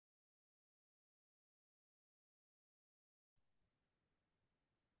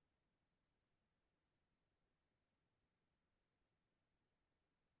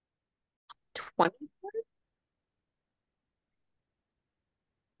20.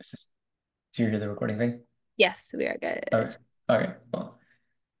 Do you hear the recording thing? Yes, we are good. Okay. Okay. Well,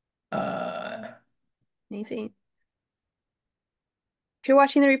 uh, Amazing. If you're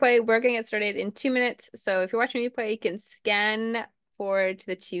watching the replay, we're going to get started in 2 minutes. So if you're watching the replay, you can scan forward to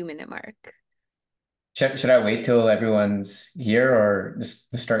the 2-minute mark. should I wait till everyone's here or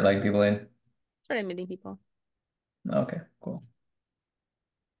just start letting people in? Start admitting people. Okay, cool.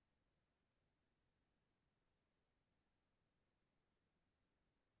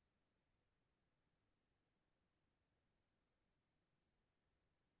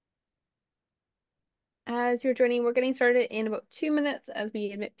 As you're joining, we're getting started in about 2 minutes as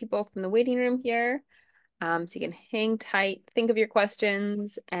we admit people from the waiting room here. So you can hang tight, think of your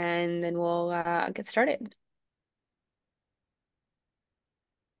questions, and then we'll get started.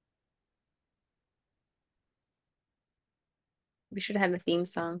 We should have had a theme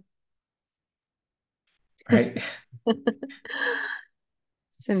song. All right.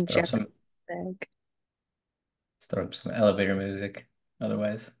 Some Start up Jeopardy. some start up some elevator music.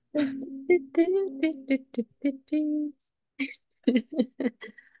 Otherwise, I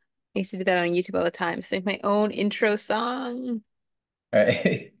used to do that on YouTube all the time. So make my own intro song. all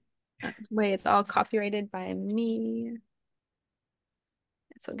right. Wait, it's all copyrighted by me.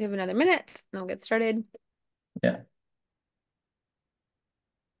 So I'll give another minute and we'll get started. Yeah.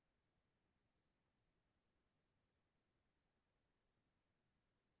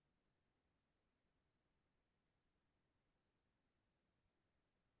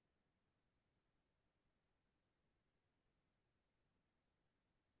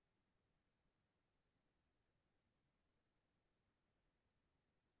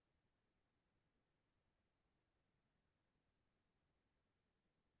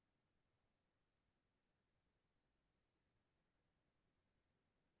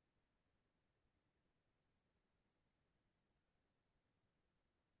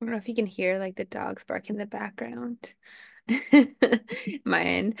 I don't know if you can hear like the dogs bark in the background. My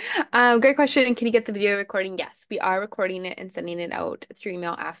end. Great question. Can you get the video recording? Yes, we are recording it and sending it out through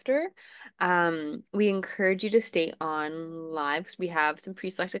email after. We encourage you to stay on live because we have some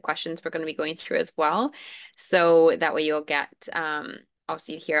pre-selected questions we're going to be going through as well. So that way you'll get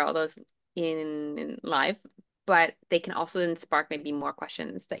obviously hear all those in live, but they can also then spark maybe more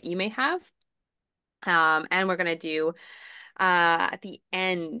questions that you may have. And we're going to do at the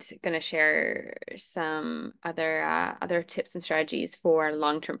end, gonna share some other tips and strategies for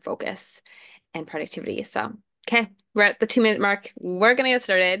long-term focus and productivity. So, okay, we're at the 2-minute mark. We're gonna get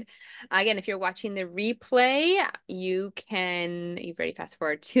started. Again, if you're watching the replay, you've already fast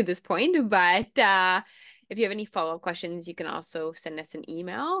forward to this point, but if you have any follow-up questions, you can also send us an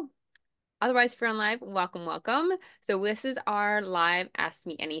email. Otherwise, if you're on live, welcome, welcome. So this is our live Ask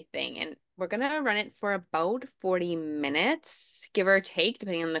Me Anything, and we're gonna run it for about 40 minutes, give or take,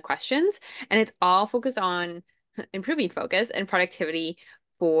 depending on the questions. And it's all focused on improving focus and productivity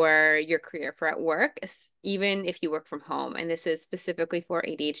for your career, for at work, even if you work from home. And this is specifically for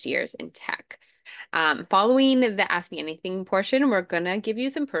ADHDers in tech. Following the Ask Me Anything portion, we're gonna give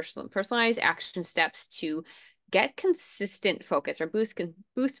you some personalized action steps to get consistent focus or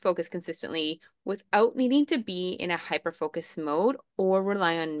boost focus consistently without needing to be in a hyper focus mode or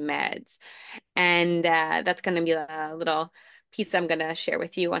rely on meds. And that's going to be a little piece I'm going to share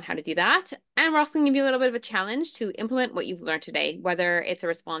with you on how to do that. And we're also going to give you a little bit of a challenge to implement what you've learned today, whether it's a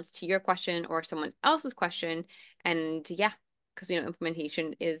response to your question or someone else's question. And yeah, because we know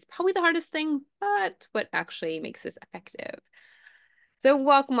implementation is probably the hardest thing, but what actually makes this effective. So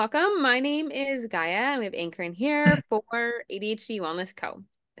welcome, welcome. My name is Gaia. We have Anchor in here for ADHD Wellness Co.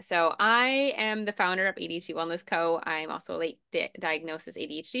 So I am the founder of ADHD Wellness Co. I'm also a late diagnosis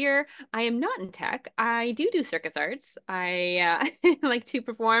ADHDer. I am not in tech. I do circus arts. I like to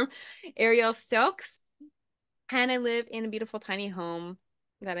perform aerial silks, and I live in a beautiful tiny home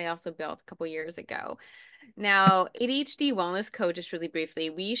that I also built a couple years ago. Now, ADHD Wellness Co, just really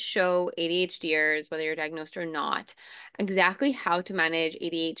briefly, we show ADHDers, whether you're diagnosed or not, exactly how to manage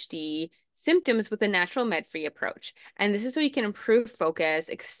ADHD symptoms with a natural med-free approach. And this is so you can improve focus,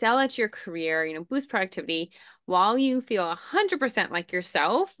 excel at your career, boost productivity while you feel 100% like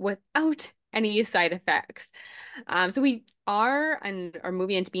yourself without any side effects. So we are and are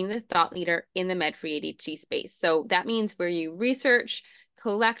moving into being the thought leader in the med-free ADHD space. So that means where you research,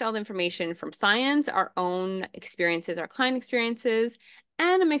 collect all the information from science, our own experiences, our client experiences,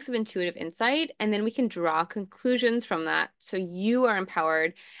 and a mix of intuitive insight. And then we can draw conclusions from that so you are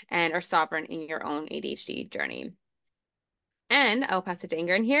empowered and are sovereign in your own ADHD journey. And I'll pass it to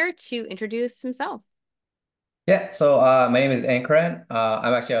Ingrid here to introduce himself. Yeah, so my name is Ankran.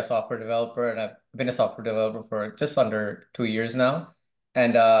 I'm actually a software developer, and I've been a software developer for just under 2 years now.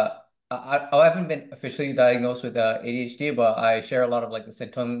 And I haven't been officially diagnosed with ADHD, but I share a lot of like the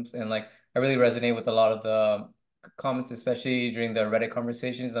symptoms, and like I really resonate with a lot of the comments, especially during the Reddit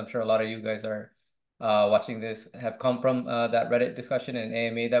conversations. I'm sure a lot of you guys are watching this have come from that Reddit discussion and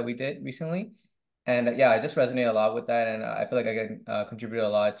AMA that we did recently. And yeah, I just resonate a lot with that, and I feel like I can contribute a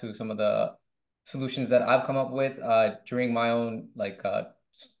lot to some of the solutions that I've come up with during my own like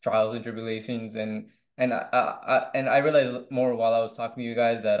trials and tribulations, and I realized more while I was talking to you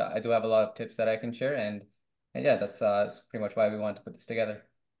guys that I do have a lot of tips that I can share, and yeah, that's pretty much why we wanted to put this together.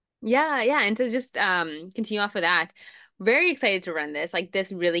 Yeah, yeah. And to just continue off of that, very excited to run this. Like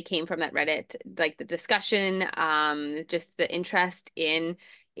this really came from that Reddit, like the discussion, just the interest in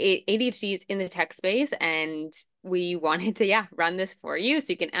ADHDs in the tech space. And we wanted to, yeah, run this for you so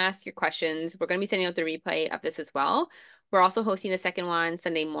you can ask your questions. We're going to be sending out the replay of this as well. We're also hosting a second one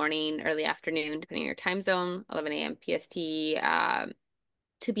Sunday morning, early afternoon, depending on your time zone, 11 a.m. PST,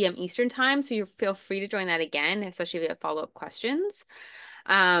 2 p.m. Eastern time. So you feel free to join that again, especially if you have follow-up questions.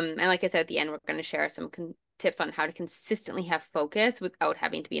 And like I said, at the end, we're going to share some tips on how to consistently have focus without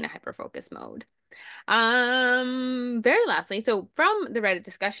having to be in a hyper focus mode. Very lastly, so from the Reddit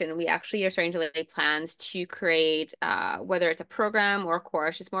discussion, we actually are starting to lay plans to create, whether it's a program or a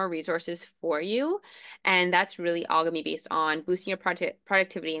course, just more resources for you. And that's really all going to be based on boosting your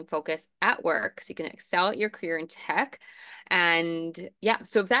productivity and focus at work so you can excel at your career in tech. And yeah,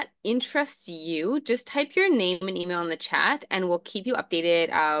 so if that interests you, just type your name and email in the chat and we'll keep you updated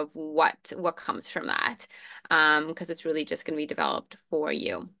of what comes from that. Because it's really just going to be developed for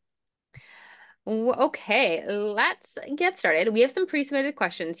you. Okay, let's get started. We have some pre-submitted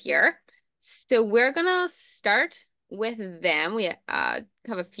questions here. So we're gonna start with them. We have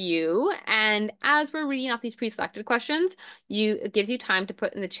a few, and as we're reading off these pre-selected questions, it gives you time to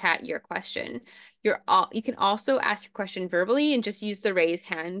put in the chat your question. You can also ask your question verbally and just use the raise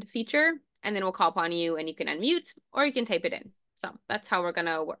hand feature, and then we'll call upon you and you can unmute or you can type it in. So that's how we're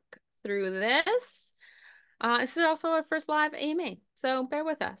gonna work through this. This is also our first live AMA, so bear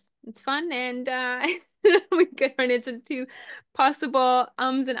with us. It's fun and we could run into two possible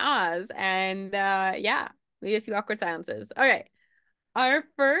ums and ahs. And yeah, maybe a few awkward silences. Okay. Our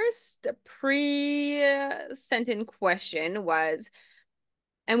first pre-sent in question was,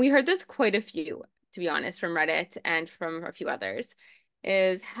 and we heard this quite a few, to be honest, from Reddit and from a few others,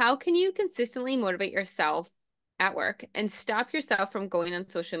 is how can you consistently motivate yourself at work and stop yourself from going on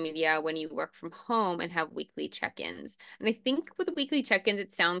social media when you work from home and have weekly check-ins? And I think with the weekly check-ins,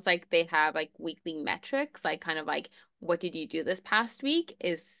 it sounds like they have like weekly metrics, like kind of like what did you do this past week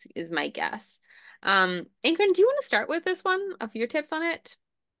is my guess. Ingrid, do you want to start with this one of your tips on it?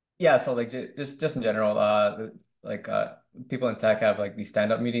 Yeah, so like just in general, like people in tech have like these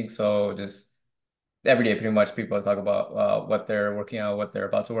stand-up meetings, so just every day pretty much people talk about what they're working on, what they're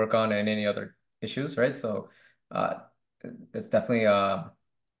about to work on, and any other issues, right? So uh, it's definitely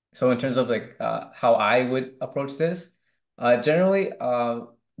so in terms of like how I would approach this, generally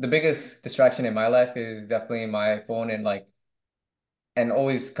the biggest distraction in my life is definitely my phone and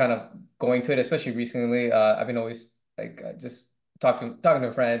always kind of going to it, especially recently. I've been always like just talking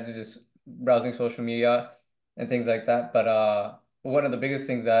to friends, just browsing social media and things like that. But one of the biggest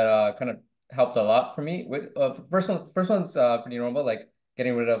things that kind of helped a lot for me with first one's pretty normal, like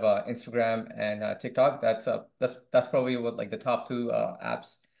getting rid of Instagram and TikTok. That's probably what like the top two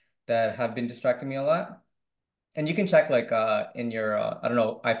apps that have been distracting me a lot. And you can check like in your I don't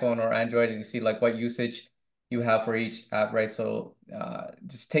know, iPhone or Android, and you see like what usage you have for each app, right? So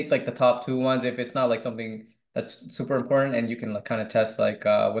just take like the top two ones if it's not like something that's super important, and you can like kind of test like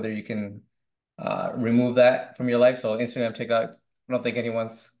whether you can remove that from your life. So Instagram, TikTok, I don't think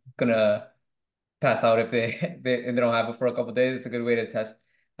anyone's gonna pass out if if they don't have it for a couple of days. It's a good way to test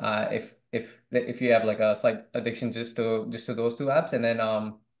if you have like a slight addiction just to those two apps. And then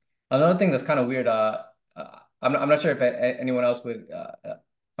another thing that's kind of weird. I'm not sure if anyone else would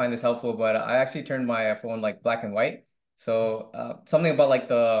find this helpful, but I actually turned my phone like black and white. So something about like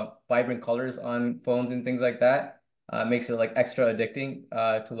the vibrant colors on phones and things like that makes it like extra addicting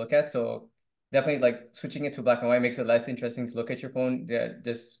to look at. So definitely like switching it to black and white makes it less interesting to look at your phone. Yeah,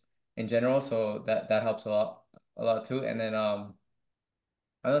 just in general. So that helps a lot too. And then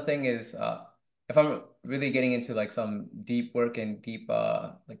another thing is if I'm really getting into like some deep work and deep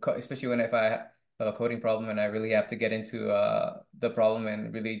like especially when if I have a coding problem and I really have to get into the problem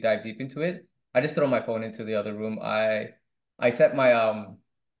and really dive deep into it, I just throw my phone into the other room. I set my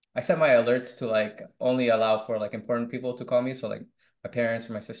I set my alerts to like only allow for like important people to call me. So like my parents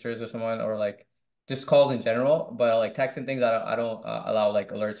or my sisters or someone, or like just calls in general, but like text and things, I don't allow like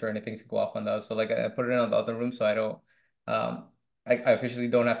alerts or anything to go off on those. So like I put it in the other room so I don't um I officially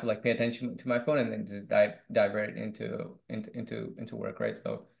don't have to like pay attention to my phone and then just divert into work, right?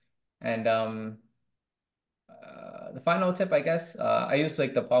 So and the final tip, I guess, I use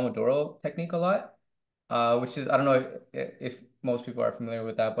like the Pomodoro technique a lot, which is I don't know if most people are familiar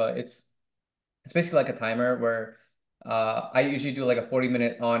with that, but it's basically like a timer where I usually do like a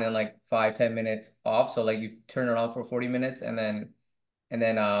 40-minute on and like 5-10 minutes off. So like you turn it on for 40 minutes and then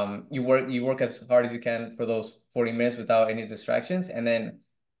you work as hard as you can for those 40 minutes without any distractions, and then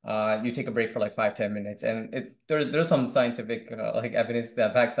you take a break for like 5-10 minutes. And there's some scientific like evidence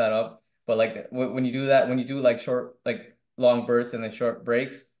that backs that up. But like when you do that, when you do like short like long bursts and then short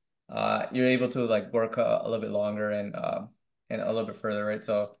breaks, you're able to like work a little bit longer and a little bit further, right?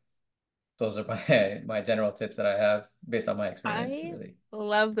 So those are my general tips that I have based on my experience, I really.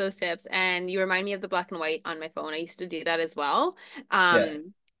 love those tips, and you remind me of the black and white on my phone. I used to do that as well. Yeah,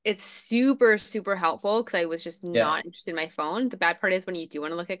 It's super, super helpful because I was just yeah, not interested in my phone. The bad part is when you do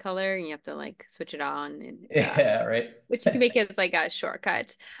want to look at color and you have to like switch it on, and yeah, right. which you can make it as like a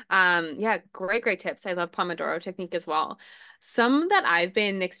shortcut. Yeah, great, great tips. I love Pomodoro technique as well. Some that I've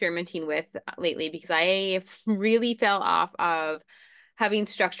been experimenting with lately because I really fell off of having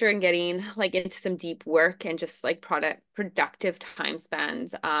structure and getting like into some deep work and just like product productive time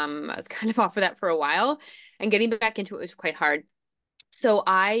spans. I was kind of off of that for a while, and getting back into it was quite hard. So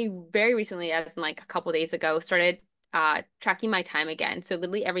I very recently, as in like a couple days ago, started tracking my time again. So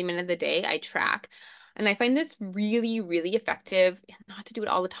literally every minute of the day I track. And I find this really, really effective, not to do it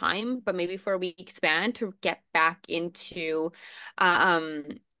all the time, but maybe for a week span to get back into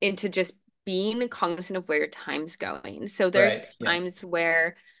just being cognizant of where your time's going. So there's Right. Yeah. times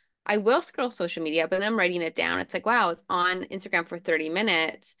where I will scroll social media, but then I'm writing it down. It's like, wow, it's on Instagram for 30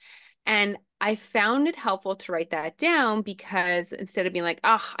 minutes. And I found it helpful to write that down because instead of being like,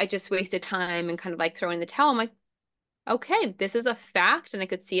 oh, I just wasted time and kind of like throwing the towel, I'm like, okay, this is a fact and I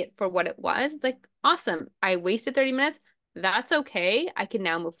could see it for what it was. It's like, awesome. I wasted 30 minutes. That's okay. I can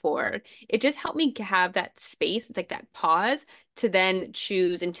now move forward. It just helped me have that space. It's like that pause to then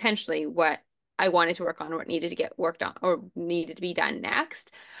choose intentionally what I wanted to work on or what needed to get worked on or needed to be done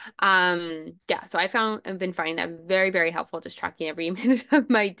next. Yeah, so I've been finding that very, very helpful, just tracking every minute of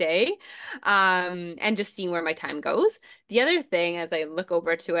my day, and just seeing where my time goes. The other thing, as I look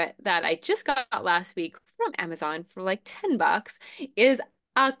over to it, that I just got last week from Amazon for like $10 is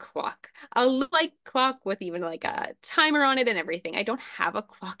a clock, a light clock with even like a timer on it and everything. I don't have a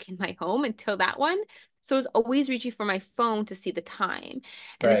clock in my home until that one. So I was always reaching for my phone to see the time.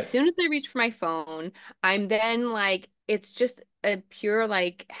 And as Right. soon as I reach for my phone, I'm then like, it's just a pure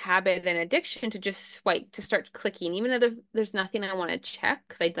like habit and addiction to just swipe, to start clicking, even though there's nothing I want to check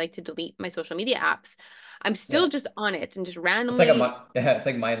because I'd like to delete my social media apps. I'm still Yeah. just on it and just It's like a randomly. yeah, it's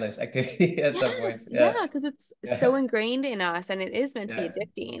like mindless activity at some points. Yes, yeah, Yeah. because it's so Yeah. ingrained in us and it is meant to be Yeah.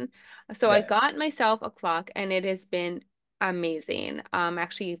 addicting. So I Yeah. got myself a clock and it has been amazing.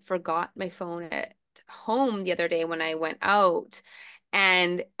 Actually forgot my phone at home the other day when I went out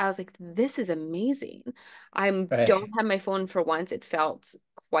and I was like, this is amazing. I don't Right. have my phone for once. It felt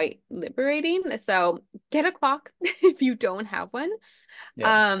quite liberating. So get a clock if you don't have one.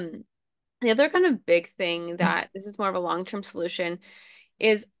 Yeah. Um, the other kind of big thing that this is more of a long-term solution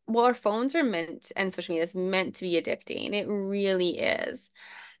is well, our phones are meant and social media is meant to be addicting. It really is.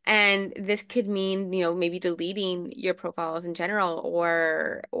 And this could mean, maybe deleting your profiles in general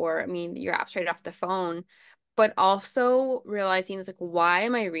or I mean your apps right off the phone, but also realizing it's like, why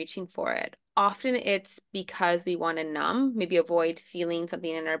am I reaching for it? Often it's because we want to numb, maybe avoid feeling something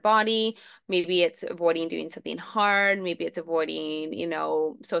in our body. Maybe it's avoiding doing something hard. Maybe it's avoiding,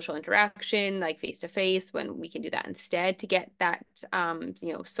 social interaction, like face to face, when we can do that instead to get that,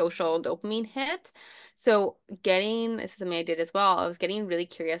 social dopamine hit. So this is something I did as well. I was getting really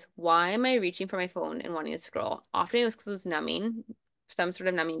curious. Why am I reaching for my phone and wanting to scroll? Often it was because it was numbing, some sort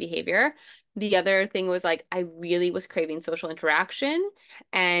of numbing behavior. The other thing was like I really was craving social interaction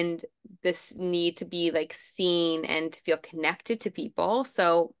and this need to be like seen and to feel connected to people.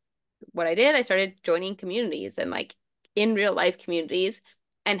 So what I did, I started joining communities and like in real life communities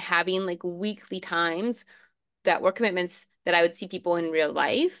and having like weekly times that were commitments that I would see people in real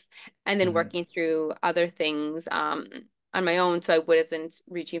life and then Hmm. working through other things on my own so I wasn't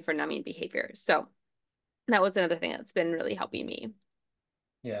reaching for numbing behavior. So that was another thing that's been really helping me.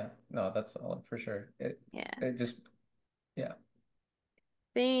 Yeah. No, that's all for sure. It Yeah. it just yeah.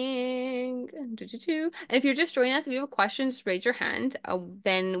 thing. And if you're just joining us, if you have a question, just raise your hand.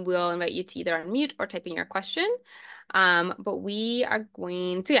 Then we'll invite you to either unmute or type in your question. But we are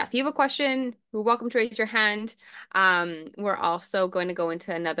going to, yeah, if you have a question, you're welcome to raise your hand. We're also going to go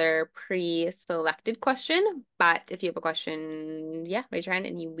into another pre-selected question. But if you have a question, yeah, raise your hand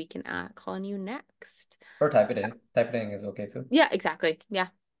and we can call on you next. Or type it in. Type it in is okay too. Yeah, exactly. Yeah.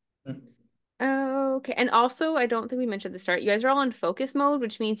 Mm. Okay. And also, I don't think we mentioned at the start, you guys are all in focus mode,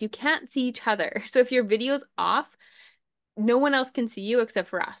 which means you can't see each other. So if your video's off, no one else can see you except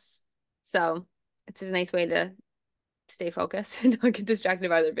for us. So it's a nice way to stay focused and not get distracted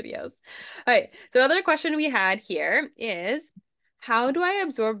by other videos. All right. So other question we had here is, how do I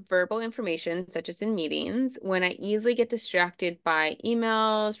absorb verbal information, such as in meetings, when I easily get distracted by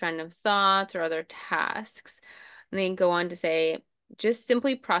emails, random thoughts, or other tasks? And they go on to say, just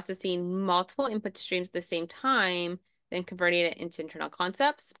simply processing multiple input streams at the same time, then converting it into internal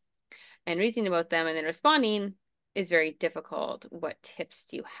concepts and reasoning about them and then responding is very difficult. What tips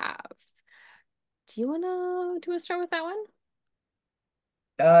do you have? Do you wanna start with that one?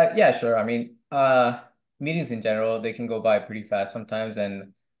 Yeah, sure. I mean, meetings in general, they can go by pretty fast sometimes,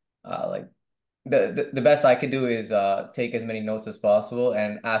 and like the best I could do is take as many notes as possible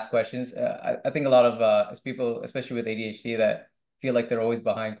and ask questions. I think a lot of as people, especially with ADHD, that feel like they're always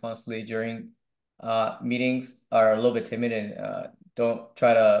behind constantly during meetings, are a little bit timid and don't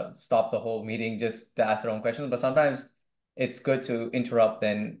try to stop the whole meeting just to ask their own questions. But sometimes it's good to interrupt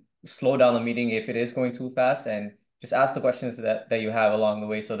and slow down the meeting if it is going too fast, and just ask the questions that you have along the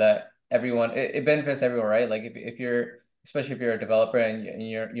way, so that it benefits everyone, right? Like if you're, especially if you're a developer and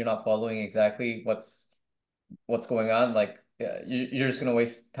you're not following exactly what's going on, like you're just gonna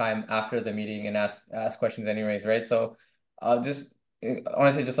waste time after the meeting and ask questions anyways, right? So just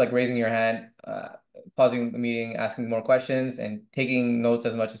honestly, just like raising your hand, pausing the meeting, asking more questions, and taking notes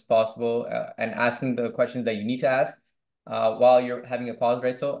as much as possible, and asking the questions that you need to ask while you're having a pause,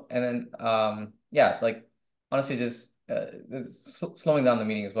 right? So and then yeah, like honestly, just slowing down the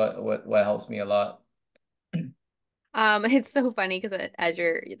meeting is what helps me a lot. It's so funny because as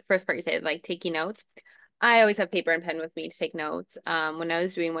the first part you said, like taking notes. I always have paper and pen with me to take notes. When I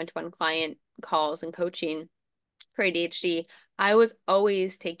was doing one-to-one client calls and coaching for ADHD, I was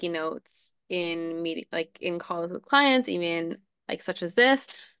always taking notes in meeting, like in calls with clients, even like such as this.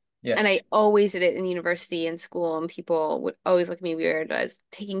 Yeah, And I always did it in university and school, and people would always look at me weird. I was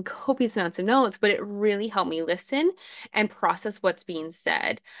taking copious amounts of notes, but it really helped me listen and process what's being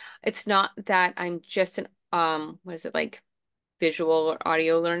said. It's not that I'm just an what is it like visual or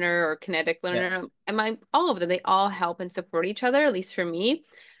audio learner or kinetic yeah, learner. Am I all of them? They all help and support each other, at least for me.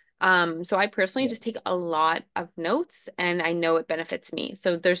 So I personally yeah. just take a lot of notes and I know it benefits me.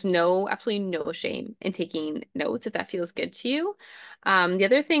 So there's absolutely no shame in taking notes if that feels good to you. The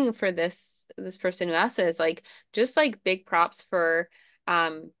other thing for this person who asked is like just like big props for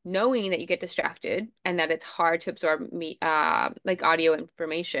knowing that you get distracted and that it's hard to absorb like audio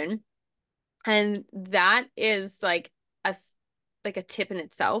information. And that is like a tip in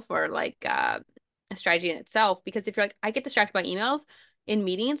itself or like a strategy in itself because if you're like I get distracted by emails in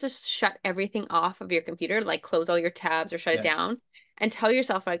meetings, just shut everything off of your computer, like close all your tabs or shut it Yeah. down and tell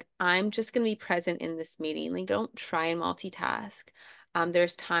yourself like I'm just going to be present in this meeting. Like don't try and multitask.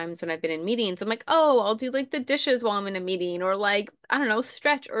 There's times when I've been in meetings, I'm like, oh, I'll do like the dishes while I'm in a meeting, or like, I don't know,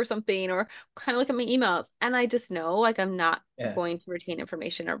 stretch or something, or kind of look at my emails. And I just know like I'm not Yeah. going to retain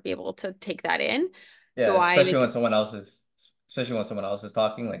information or be able to take that in. Yeah, So I make especially when someone else is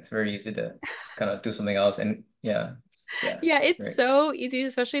talking, like it's very easy to just kind of do something else. And yeah, yeah, yeah, it's right. so easy,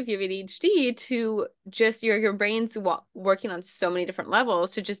 especially if you have ADHD, to just your brain's working on so many different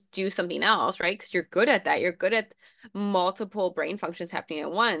levels to just do something else, right? Because you're good at that. You're good at multiple brain functions happening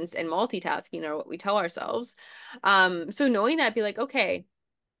at once and multitasking are what we tell ourselves. So knowing that, be like, okay,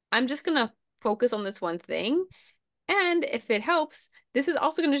 I'm just gonna focus on this one thing. And if it helps, this is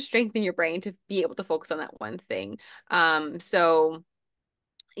also going to strengthen your brain to be able to focus on that one thing. So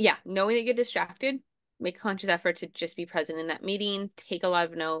yeah, knowing that you're distracted, make a conscious effort to just be present in that meeting, take a lot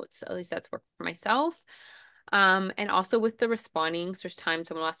of notes. At least that's worked for myself. And also with the responding, 'cause there's times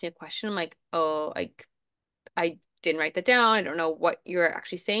someone will ask me a question, I'm like, oh, like I didn't write that down. I don't know what you're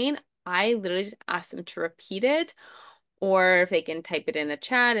actually saying. I literally just ask them to repeat it, or if they can type it in a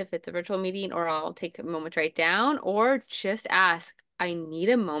chat if it's a virtual meeting, or I'll take a moment to write down, or just ask, I need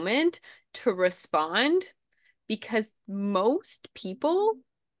a moment to respond because most people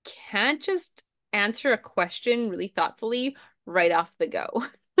can't just answer a question really thoughtfully right off the go.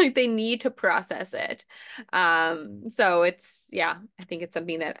 Like they need to process it. So it's, yeah, I think it's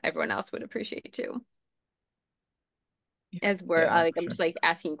something that everyone else would appreciate too. as we're Yeah, like for I'm sure. just like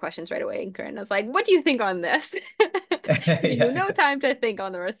asking questions right away. And Corinne was like, "What do you think on this?" Giving you Yeah, no time to think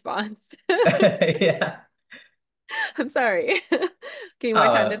on the response. yeah. I'm sorry. Give me more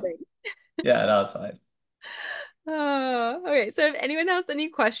time to Uh, think. yeah, that was fine. Okay. So if anyone has any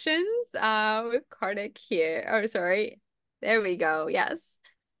questions, with Kartik here. Oh, sorry. There we go. Yes.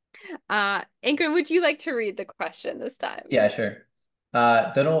 Ingrid, would you like to read the question this time? Yeah, sure.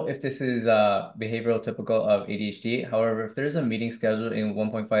 Don't know if this is behavioral typical of ADHD. However, if there's a meeting scheduled in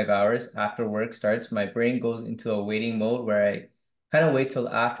 1.5 hours after work starts, my brain goes into a waiting mode where I kind of wait till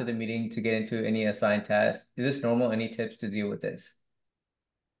after the meeting to get into any assigned task. Is this normal? Any tips to deal with this?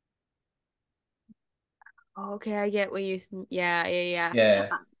 Okay, I get what you, yeah, yeah, yeah. Yeah,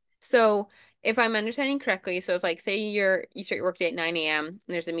 Uh, So if I'm understanding correctly, so if like say you start your workday at 9 a.m. and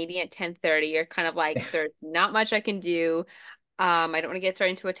there's a meeting at 10:30, you're kind of like, there's not much I can do. I don't want to get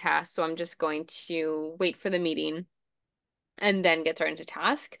started into a task, so I'm just going to wait for the meeting and then get started into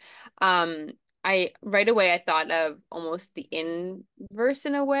task. Um, I right away I thought of almost the inverse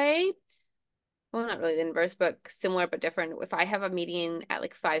in a way. Well, not really the inverse, but similar but different. If I have a meeting at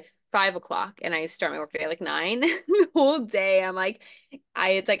like five o'clock and I start my workday at like 9, the whole day I'm like,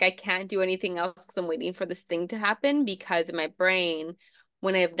 it's like I can't do anything else because I'm waiting for this thing to happen because in my brain,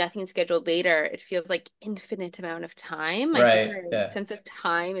 when I have nothing scheduled later, it feels like infinite amount of time. Like just right. my Yeah, sense of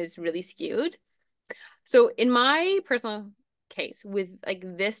time is really skewed. So in my personal case, with like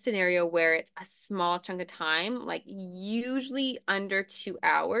this scenario where it's a small chunk of time, like usually under 2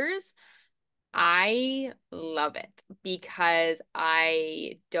 hours. I love it because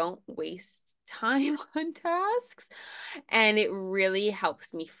I don't waste time on tasks and it really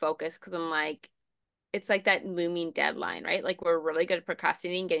helps me focus because I'm like, it's like that looming deadline, right? Like we're really good at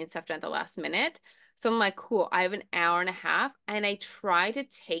procrastinating, getting stuff done at the last minute. So I'm like, cool, I have an hour and a half and I try to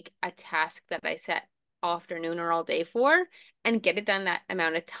take a task that I set all afternoon or all day for and get it done that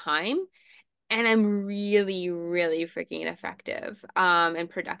amount of time. And I'm really, really freaking effective and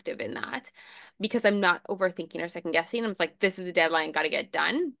productive in that because I'm not overthinking or second guessing. I'm just like, this is the deadline, got to get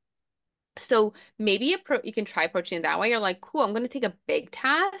done. So maybe you can try approaching it that way. You're like, cool, I'm going to take a big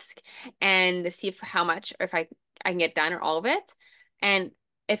task and see if how much or if I can get done or all of it. And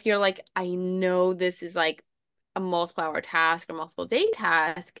if you're like, I know this is like a multiple hour task or multiple day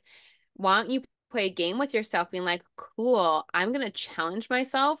task, why don't you play a game with yourself being like, cool, I'm going to challenge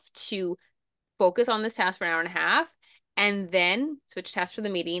myself to focus on this task for an hour and a half, and then switch tasks for the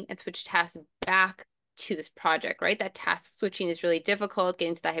meeting and switch tasks back to this project, right? That task switching is really difficult.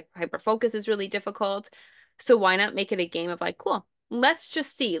 Getting to that hyper focus is really difficult. So why not make it a game of like, cool, let's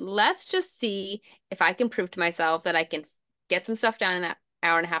just see. Let's just see if I can prove to myself that I can get some stuff done in that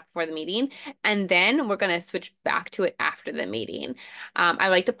hour and a half before the meeting. And then we're going to switch back to it after the meeting. I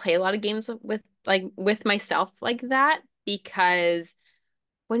like to play a lot of games with myself like that because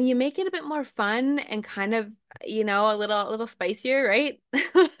when you make it a bit more fun and kind of, a little spicier, right?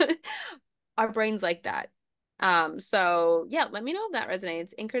 Our brains like that. So yeah, let me know if that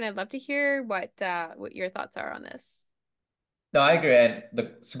resonates. Ingrid, I'd love to hear what your thoughts are on this. no, I agree. And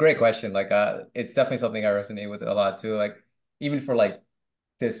it's a great question. Like, it's definitely something I resonate with a lot too. Like, even for like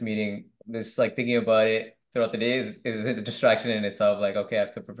this meeting, just like thinking about it throughout the day is a distraction in itself. Like, okay, I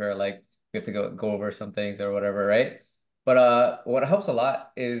have to prepare, like we have to go over some things or whatever, right? But what helps a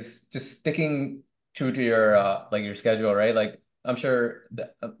lot is just sticking true to your like your schedule, right? Like I'm sure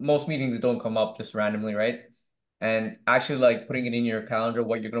most meetings don't come up just randomly, right? And actually like putting it in your calendar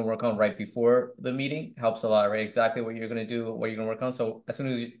what you're going to work on right before the meeting helps a lot, right? Exactly what you're going to do, what you're going to work on. So as soon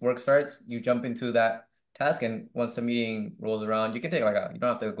as work starts, you jump into that task, and once the meeting rolls around, you can take like you don't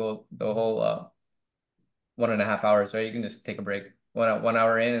have to go the whole 1.5 hours, right? You can just take a break 1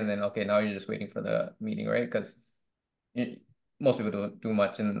 hour in, and then okay, now you're just waiting for the meeting, right? Because most people don't do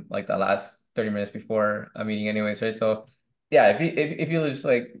much in like the last 30 minutes before a meeting anyways, right? So yeah, if you just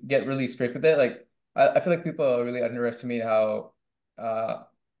like get really strict with it, like I feel like people really underestimate uh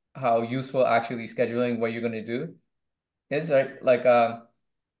how useful actually scheduling what you're gonna do is, right? Like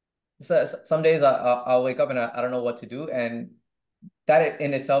some days I'll wake up and I don't know what to do, and that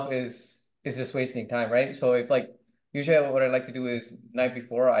in itself is just wasting time, right? So if like usually what I like to do is night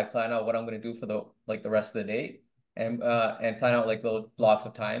before I plan out what I'm gonna do for the rest of the day, and plan out like little blocks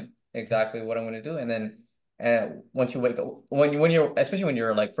of time exactly what I'm gonna do, and then once you wake up when you're especially when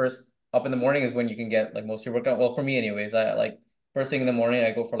you're like first up in the morning is when you can get like most of your work done. Well, for me anyways, I like first thing in the morning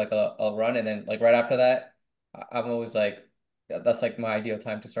I go for like a run, and then like right after that I'm always like that's like my ideal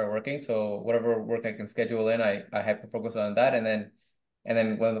time to start working. So whatever work I can schedule in, I hyper focus on that, and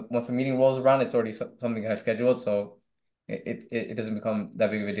then once the meeting rolls around, it's already something I scheduled. So it doesn't become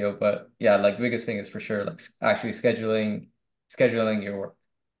that big of a deal. But yeah, like biggest thing is for sure like actually scheduling your work.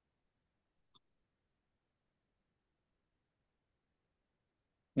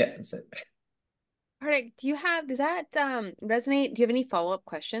 Yeah, that's it. Hardik, does that resonate? Do you have any follow-up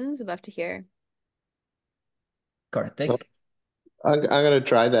questions? We'd love to hear. Karthik. I'm gonna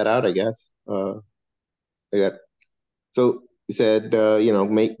try that out, I guess. I got so you said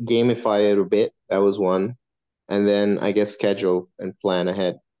make gamify it a bit. That was one, and then I guess schedule and plan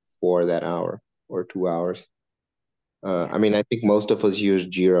ahead for that hour or 2 hours. Yeah. I mean, I think most of us use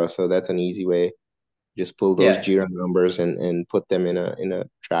Jira, so that's an easy way. Just pull those Yeah, Jira numbers and put them in a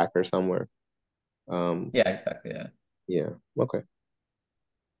tracker somewhere. Um, yeah, exactly. Yeah. yeah. Okay.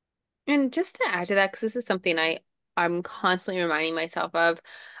 And just to add to that, because this is something I'm constantly reminding myself of,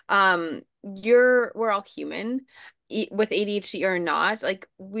 we're all human, with ADHD or not. Like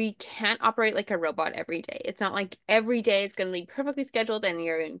we can't operate like a robot every day. It's not like every day it's going to be perfectly scheduled and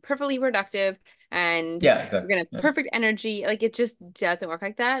you're perfectly productive and Yeah, you're exactly. going to have Yeah. perfect energy. Like it just doesn't work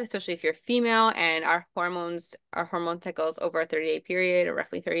like that, especially if you're female and our hormone cycles over a 30-day period or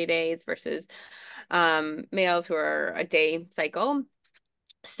roughly 30 days versus males who are a day cycle.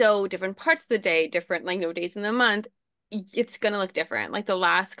 So different parts of the day, different like no days in the month, it's gonna look different. Like the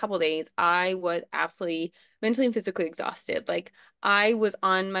last couple days, I was absolutely mentally and physically exhausted. Like I was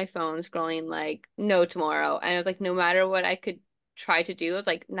on my phone scrolling like no tomorrow. And I was like, no matter what I could try to do, I was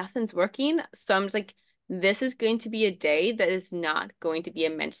like, nothing's working. So I'm just like, this is going to be a day that is not going to be a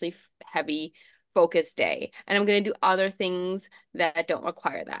mentally heavy focused day. And I'm gonna do other things that don't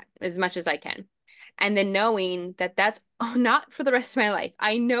require that as much as I can. And then knowing that that's not for the rest of my life.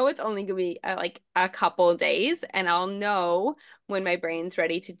 I know it's only gonna be like a couple days, and I'll know when my brain's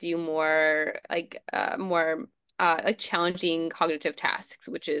ready to do more like challenging cognitive tasks,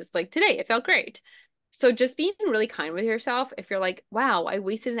 which is like today, it felt great. So just being really kind with yourself, if you're like, wow, I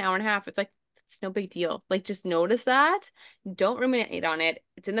wasted an hour and a half, it's like it's no big deal. Like just notice that. Don't ruminate on it.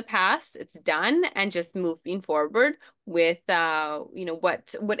 It's in the past, it's done, and just moving forward with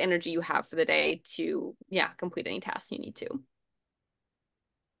what energy you have for the day to complete any tasks you need to.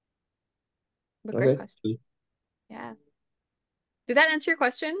 But great Okay. question. Yeah. Did that answer your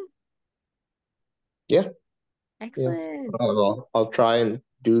question? Yeah. Yeah. Excellent. I'll try and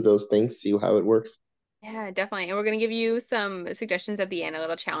do those things, see how it works. Yeah, definitely. And we're going to give you some suggestions at the end, a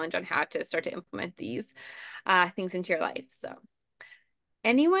little challenge on how to start to implement these things into your life. So,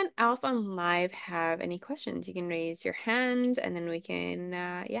 anyone else on live have any questions? You can raise your hand and then we can,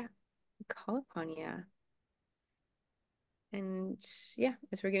 call upon you. And yeah,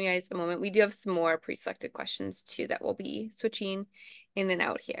 as we're giving you guys a moment, we do have some more pre-selected questions too that we'll be switching in and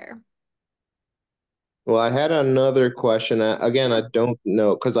out here. Well, I had another question. Again, I don't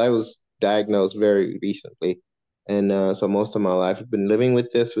know because I was diagnosed very recently, and so most of my life I've been living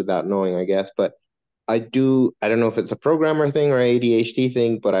with this without knowing, I guess. But I don't know if it's a programmer thing or ADHD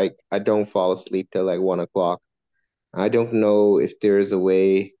thing, but I don't fall asleep till like 1 o'clock. I don't know if there is a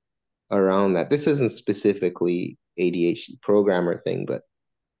way around that. This isn't specifically ADHD programmer thing, but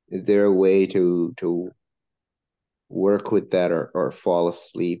is there a way to work with that or fall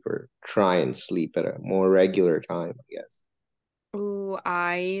asleep or try and sleep at a more regular time, I guess. Oh,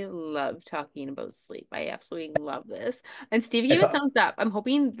 I love talking about sleep. I absolutely love this. And Steve gave It's a thumbs up. I'm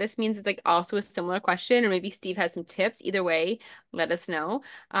hoping this means it's like also a similar question, or maybe Steve has some tips. Either way, let us know.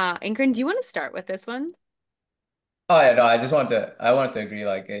 Ingrid, do you want to start with this one? Oh yeah, no, I wanted to agree.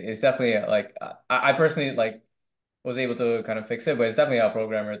 Like it's definitely like I personally like was able to kind of fix it, but it's definitely a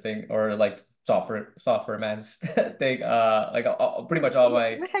programmer thing or like software man's thing. Like pretty much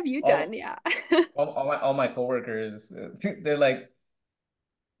What have you done? all Yeah. all my coworkers, they're like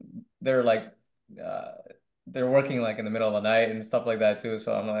they're like uh they're working like in the middle of the night and stuff like that too.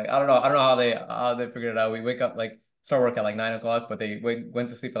 So I'm like, I don't know how they figured it out. We wake up like start work at like 9 o'clock, but they went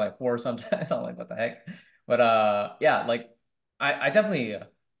to sleep at like 4 sometimes. I'm like, what the heck? But yeah, like I definitely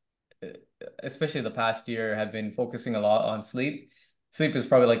especially the past year have been focusing a lot on sleep. Sleep is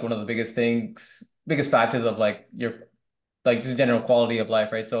probably like one of the biggest factors of like your like just general quality of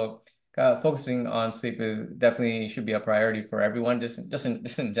life, right? So focusing on sleep is definitely should be a priority for everyone, just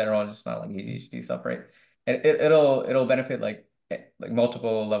in general, just not like ADHD stuff, right? And it'll benefit like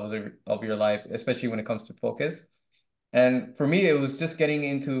multiple levels of your life, especially when it comes to focus. And for me, it was just getting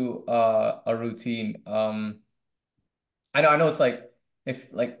into a routine. I know it's like if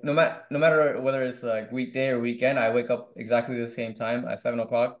like no matter whether it's like weekday or weekend, I wake up exactly the same time at 7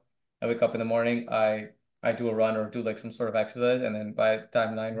 o'clock. I wake up in the morning, I do a run or do like some sort of exercise, and then by the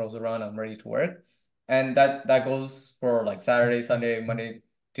time 9 rolls around, I'm ready to work. And that goes for like Saturday, Sunday, Monday,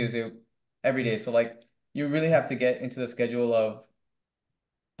 Tuesday, every day. So like you really have to get into the schedule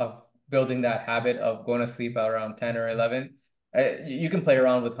of building that habit of going to sleep at around 10 or 11. You can play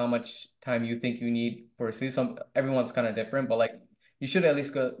around with how much time you think you need for sleep. Everyone's kind of different, but like you should at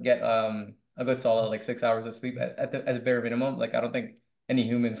least get a good solid like 6 hours of sleep at the bare minimum. Like I don't think any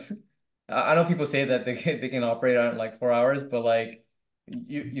humans I know people say that they can operate on like 4 hours, but like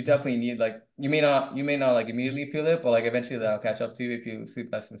you definitely need like you may not like immediately feel it, but like eventually that'll catch up to you if you sleep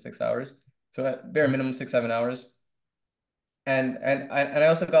less than 6 hours. So at bare minimum 6, 7 hours. And I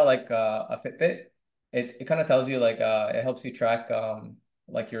also got like a Fitbit. It kind of tells you like it helps you track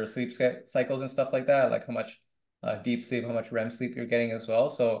like your cycles and stuff like that, like how much deep sleep, how much REM sleep you're getting as well.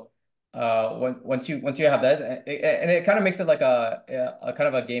 So once you have that, and it kind of makes it like a kind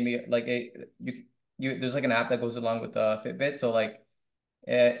of a game like you there's like an app that goes along with the Fitbit. So like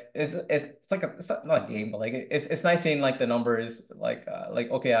it's like it's not a game, but like it's nice seeing like the numbers like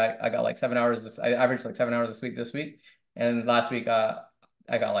okay I got like 7 hours I averaged like 7 hours of sleep this week, and last week I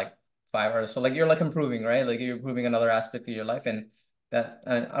got like 5 hours. So like you're like improving, right? Like you're improving another aspect of your life, and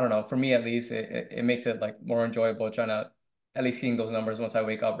I don't know, for me at least it makes it like more enjoyable trying to at least seeing those numbers once I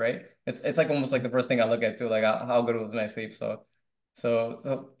wake up, right? It's like almost like the first thing I look at too, like how good was my sleep. So it's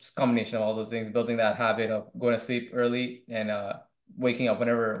a combination of all those things, building that habit of going to sleep early and waking up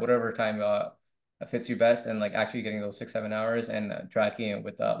whatever time fits you best, and like actually getting those 6 7 hours, and tracking it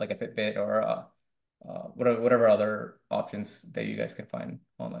with like a Fitbit or whatever other options that you guys can find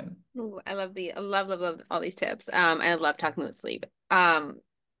online. Ooh, I love, love, love all these tips. And I love talking about sleep.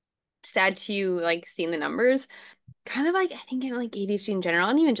 Sad to like seeing the numbers, kind of like I think in like ADHD in general,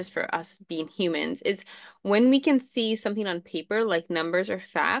 and even just for us being humans, is when we can see something on paper, like numbers or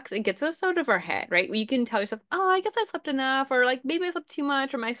facts, it gets us out of our head, right? You can tell yourself, oh, I guess I slept enough, or like maybe I slept too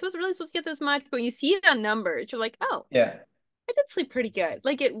much, or am I supposed to get this much? But when you see it on numbers, you're like, oh, Yeah, I did sleep pretty good.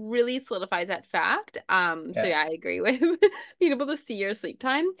 Like it really solidifies that fact. So yeah, yeah, I agree with being able to see your sleep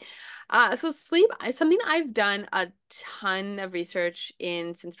time. So sleep, something I've done a ton of research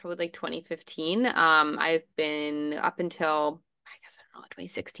in since probably like 2015. I've been up until I guess I don't know,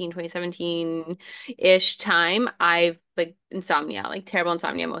 2016, 2017-ish time. I've like insomnia, like terrible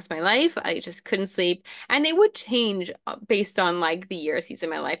insomnia most of my life. I just couldn't sleep. And it would change based on like the year season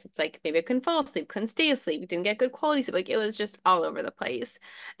of my life. It's like maybe I couldn't fall asleep, couldn't stay asleep, didn't get good quality sleep. Like it was just all over the place.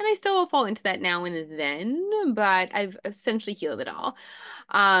 And I still will fall into that now and then, but I've essentially healed it all.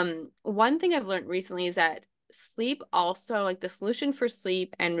 One thing I've learned recently is that sleep also, like the solution for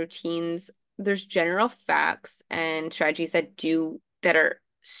sleep and routines, there's general facts and strategies that are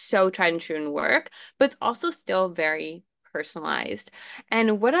so tried and true and work, but it's also still very personalized.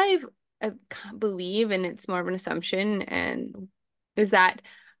 And what I believe, and it's more of an assumption, and is that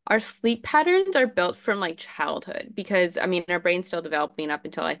our sleep patterns are built from like childhood because I mean our brain's still developing up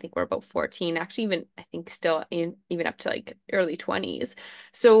until I think we're about 14, actually even I think still even up to like early 20s.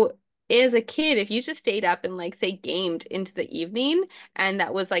 So as a kid, if you just stayed up and like say gamed into the evening and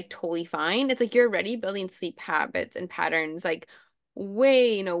that was like totally fine, it's like you're already building sleep habits and patterns like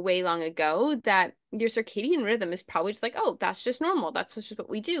way long ago that your circadian rhythm is probably just like, oh, that's just normal. That's just what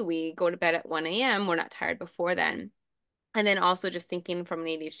we do. We go to bed at 1 a.m. We're not tired before then. And then also just thinking from an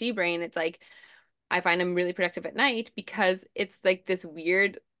ADHD brain, it's like I find I'm really productive at night because it's like this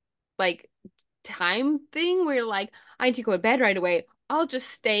weird like time thing where you're like, I need to go to bed right away. I'll just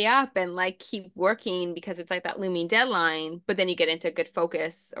stay up and like keep working because it's like that looming deadline, but then you get into good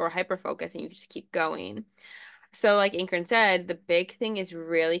focus or hyper focus and you just keep going. So, like Inkern said, the big thing is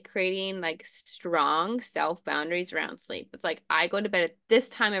really creating like strong self boundaries around sleep. It's like I go to bed at this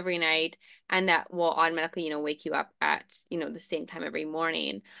time every night, and that will automatically, wake you up at, the same time every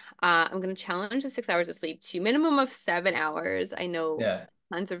morning. I'm going to challenge the 6 hours of sleep to minimum of 7 hours. I know yeah,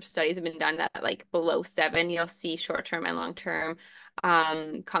 tons of studies have been done that like below seven, you'll see short-term and long-term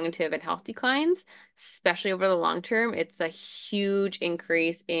cognitive and health declines, especially over the long term. It's a huge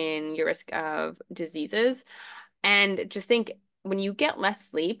increase in your risk of diseases. And just think when you get less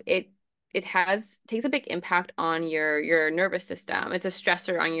sleep, it has takes a big impact on your nervous system. It's a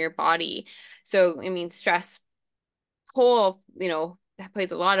stressor on your body. So, I mean, stress whole, that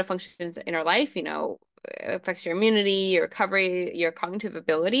plays a lot of functions in our life, affects your immunity, your recovery, your cognitive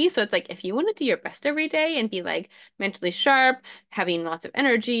ability. So it's like if you want to do your best every day and be like mentally sharp, having lots of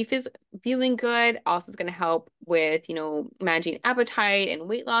energy, feeling good, also is going to help with, managing appetite and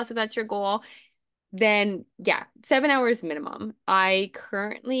weight loss if that's your goal. Then yeah, 7 hours minimum. I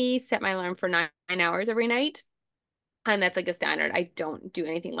currently set my alarm for 9 hours every night. And that's like a standard. I don't do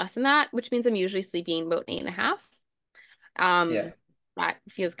anything less than that, which means I'm usually sleeping about 8.5. yeah. That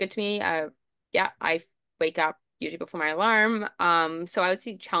feels good to me. Yeah, I wake up usually before my alarm. So I would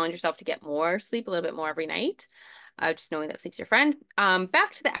say challenge yourself to get more sleep, a little bit more every night. Just knowing that sleep's your friend.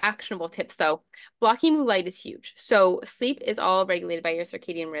 Back to the actionable tips though. Blocking blue light is huge. So sleep is all regulated by your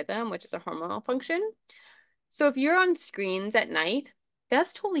circadian rhythm, which is a hormonal function. So if you're on screens at night,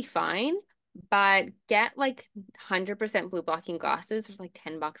 that's totally fine, but get like 100% blue blocking glasses. There's like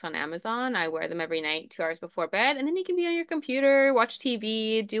 $10 on Amazon. I wear them every night, 2 hours before bed, and then you can be on your computer, watch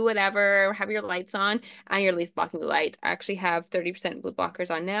TV, do whatever, have your lights on, and you're at least blocking blue light. I actually have 30% blue blockers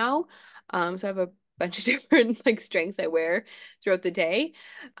on now. So I have a bunch of different like strengths I wear throughout the day.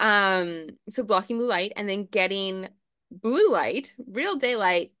 So blocking blue light and then getting blue light, real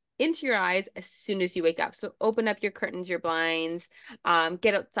daylight into your eyes as soon as you wake up. So open up your curtains, your blinds,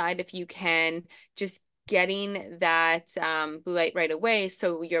 get outside if you can, just getting that blue light right away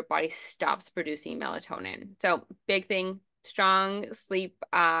so your body stops producing melatonin. So big thing, strong sleep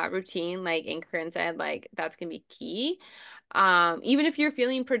routine, like Inkarin said, like that's gonna be key. Even if you're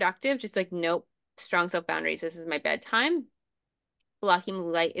feeling productive, just like nope, strong self boundaries. This is my bedtime. Blocking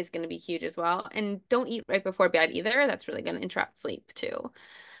blue light is going to be huge as well. And don't eat right before bed either. That's really going to interrupt sleep too.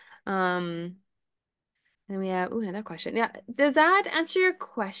 Um, then we have another question. Yeah, does that answer your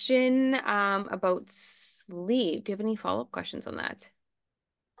question about sleep? Do you have any follow-up questions on that?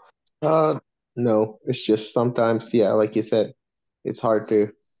 Uh, no, it's just sometimes, yeah, like you said, it's hard to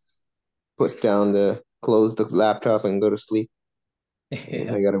close the laptop and go to sleep.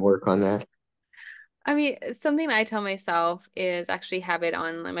 Yeah. I got to work on that. I mean, something I tell myself is actually have it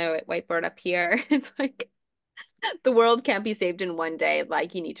on my whiteboard up here. It's like the world can't be saved in one day.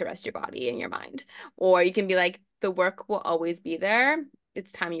 Like you need to rest your body and your mind. Or you can be like, the work will always be there.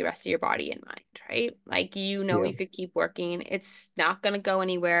 It's time you rest your body and mind, right? Like Yeah. you could keep working. It's not gonna go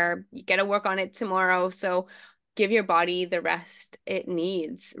anywhere. You gotta work on it tomorrow. So give your body the rest it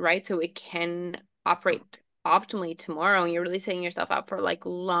needs, right? So it can operate optimally tomorrow. And you're really setting yourself up for like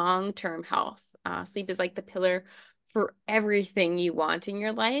long-term health. Sleep is like the pillar for everything you want in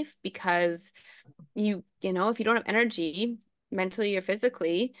your life because if you don't have energy mentally or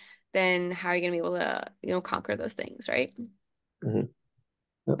physically, then how are you going to be able to, conquer those things, right? Hmm.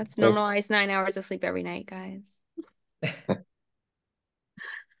 Yep. Let's Thanks. normalize 9 hours of sleep every night, guys.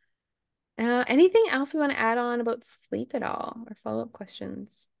 Anything else we want to add on about sleep at all or follow-up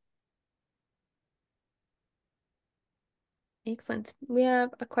questions? Excellent. We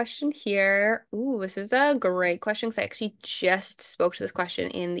have a question here. Ooh, this is a great question because I actually just spoke to this question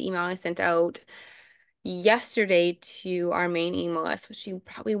in the email I sent out yesterday to our main email list, which you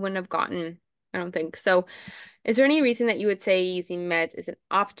probably wouldn't have gotten, I don't think. So, is there any reason that you would say using meds isn't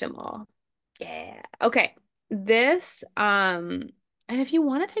optimal? Yeah. Okay. This, and if you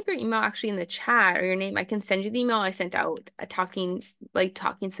want to type your email actually in the chat or your name, I can send you the email I sent out talking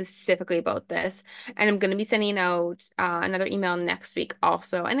specifically about this. And I'm going to be sending out another email next week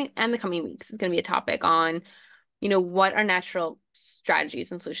also, and the coming weeks is going to be a topic on what are natural strategies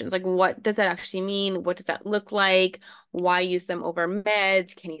and solutions? Like, what does that actually mean? What does that look like? Why use them over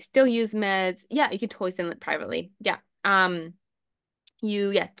meds? Can you still use meds? Yeah, you can totally send it privately. Yeah. Send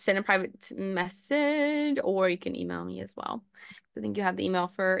a private message or you can email me as well. I think you have the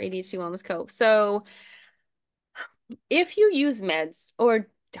email for ADHD Wellness Co. So if you use meds or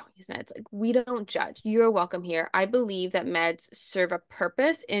don't use meds, like we don't judge. You're welcome here. I believe that meds serve a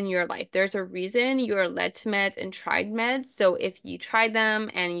purpose in your life. There's a reason you're led to meds and tried meds. So if you tried them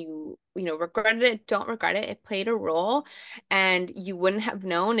and regretted it, don't regret it. It played a role and you wouldn't have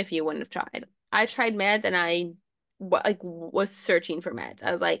known if you wouldn't have tried. I tried meds and I was searching for meds.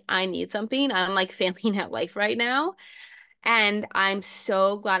 I was like, I need something. I'm like failing at life right now. And I'm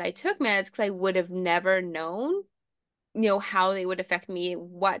so glad I took meds because I would have never known how they would affect me,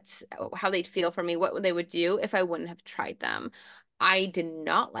 how they'd feel for me, what they would do if I wouldn't have tried them. I did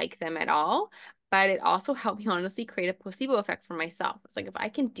not like them at all, but it also helped me honestly create a placebo effect for myself. It's like, if I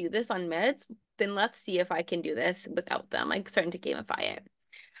can do this on meds, then let's see if I can do this without them, like starting to gamify it.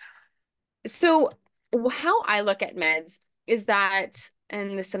 So how I look at meds is that,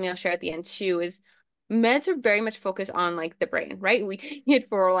 and this is something I'll share at the end too, is meds are very much focused on like the brain, right? We take it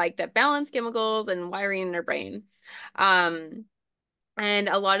for like the balance chemicals and wiring in our brain. Um, and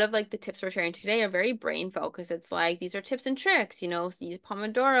a lot of like the tips we're sharing today are very brain focused. It's like these are tips and tricks, use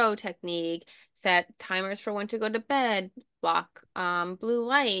Pomodoro technique, set timers for when to go to bed, block blue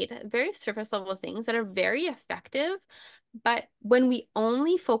light, very surface level things that are very effective. But when we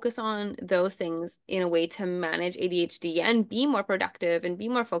only focus on those things in a way to manage ADHD and be more productive and be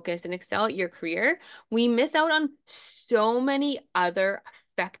more focused and excel at your career, we miss out on so many other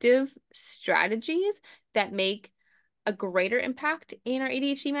effective strategies that make a greater impact in our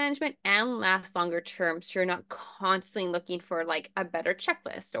ADHD management and last longer term. So you're not constantly looking for like a better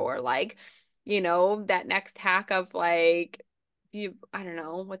checklist or like, that next hack of like, I don't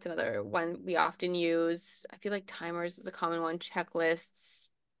know, what's another one we often use? I feel like timers is a common one, checklists,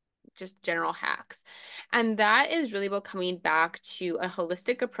 just general hacks. And that is really about coming back to a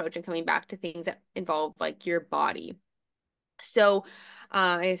holistic approach and coming back to things that involve like your body. So,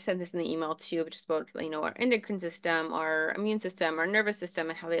 I sent this in the email too, just about, our endocrine system, our immune system, our nervous system,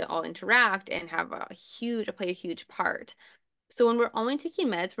 and how they all interact and have play a huge part. So when we're only taking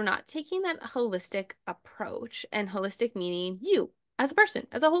meds, we're not taking that holistic approach, and holistic meaning you as a person,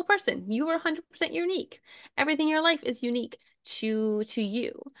 as a whole person. You are 100% unique. Everything in your life is unique to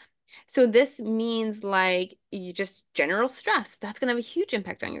you. So this means like you just general stress. That's going to have a huge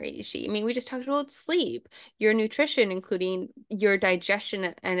impact on your ADHD. I mean, we just talked about sleep, your nutrition, including your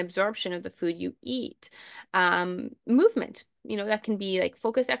digestion and absorption of the food you eat, movement. That can be like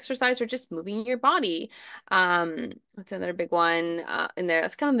focused exercise or just moving your body. What's another big one in there?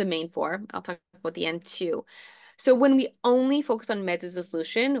 That's kind of the main four. I'll talk about the end too. So when we only focus on meds as a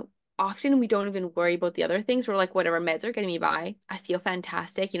solution, often we don't even worry about the other things. We're like, whatever, meds are getting me by. I feel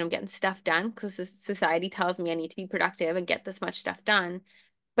fantastic. I'm getting stuff done because society tells me I need to be productive and get this much stuff done.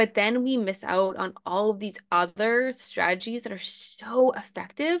 But then we miss out on all of these other strategies that are so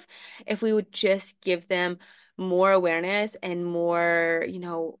effective if we would just give them more awareness and more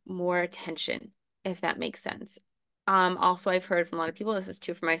attention, if that makes sense. Also, I've heard from a lot of people, this is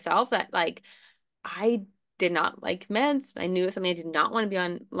true for myself, that like I did not like meds. I knew it was something I did not want to be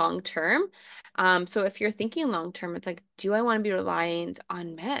on long term. So if you're thinking long term, it's like, do I want to be reliant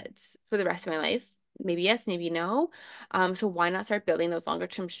on meds for the rest of my life? Maybe yes, maybe no. So why not start building those longer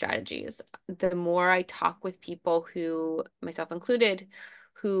term strategies? The more I talk with people who, myself included,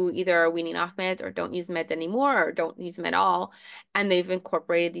 who either are weaning off meds or don't use meds anymore or don't use them at all, and they've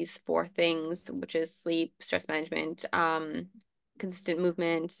incorporated these four things, which is sleep, stress management, consistent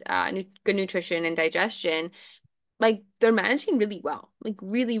movement, good nutrition and digestion, like they're managing really well, like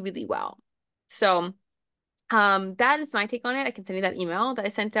really, really well. So, that is my take on it. I can send you that email that I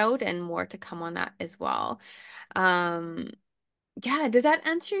sent out and more to come on that as well. Um, yeah, does that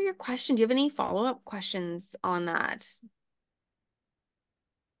answer your question? Do you have any follow-up questions on that?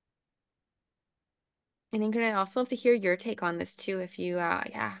 And Ingrid, I'd also love to hear your take on this too, if you,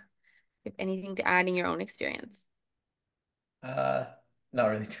 yeah, if anything to add in your own experience. Uh, Not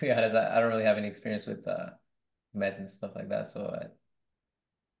really, to be honest. I don't really have any experience with meds and stuff like that, so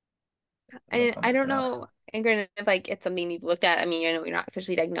no And I comment for don't now. know, and granted, if like it's something you've looked at, I mean, I know you're not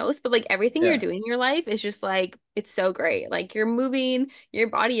officially diagnosed, but like everything you're Yeah, doing in your life is just like it's so great. Like you're moving your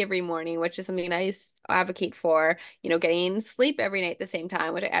body every morning, which is something advocate for, getting sleep every night at the same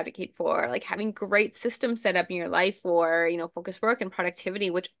time, which I advocate for, like having great systems set up in your life for, focus work and productivity,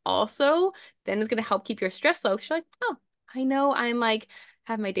 which also then is going to help keep your stress low. So you're like, oh, I know I'm like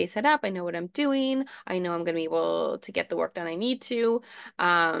have my day set up. I know what I'm doing. I know I'm going to be able to get the work done I need to.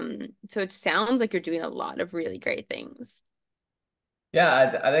 So it sounds like you're doing a lot of really great things.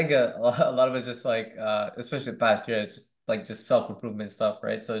 yeah. I think a lot of it's just like, especially the past year, it's like just self-improvement stuff,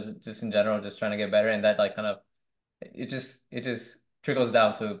 right? So it's just in general, just trying to get better, and that like kind of it just trickles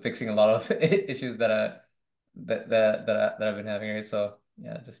down to fixing a lot of issues that I've been having, right? So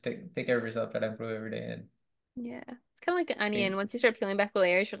yeah, just take care of yourself, try to improve every day, and Yeah. It's kind of like an onion. being Once you start peeling back the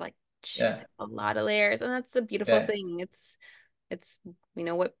layers, you're like, shit, yeah, there's a lot of layers. And that's a beautiful yeah, thing. It's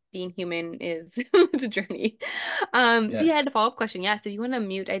what being human is. It's a journey. So yeah. yeah, the follow-up question. Yes, if you want to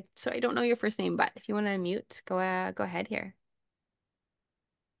mute, I don't know your first name, but if you want to mute, go ahead here.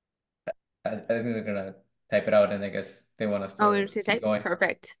 I think they're gonna type it out, and I guess they want us Oh, to to keep type? going.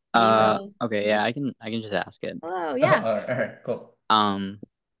 Perfect. We will. Okay, yeah, I can just ask it. Oh, Oh, yeah. all right, cool. Um,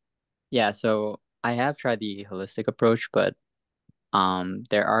 yeah, so I have tried the holistic approach, but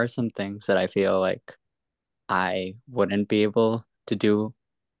there are some things that I feel like I wouldn't be able to do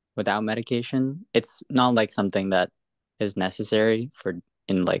without medication. It's not like something that is necessary for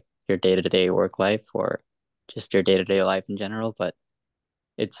in like your day-to-day work life or just your day-to-day life in general, but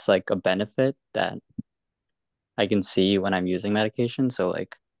it's like a benefit that I can see when I'm using medication. So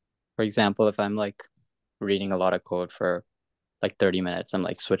like, for example, if I'm like reading a lot of code for like 30 minutes. I'm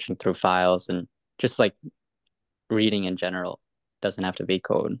like switching through files and just like reading in general. Doesn't have to be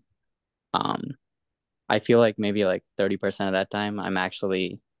code. Um, I feel like maybe like 30% of that time I'm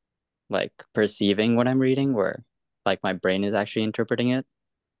actually like perceiving what I'm reading, where like my brain is actually interpreting it.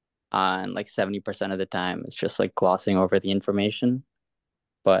 And like 70% of the time it's just like glossing over the information.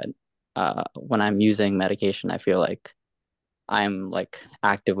 But when I'm using medication, I feel like I'm like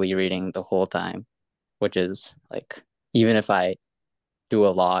actively reading the whole time, which is like even if I do a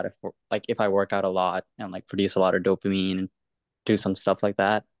lot, if I work out a lot and like produce a lot of dopamine and do some stuff like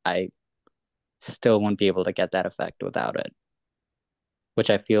that, I still won't be able to get that effect without it, which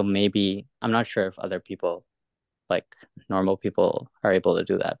I feel maybe I'm not sure if other people, like normal people, are able to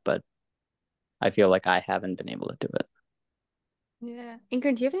do that, but I feel like I haven't been able to do it. Yeah.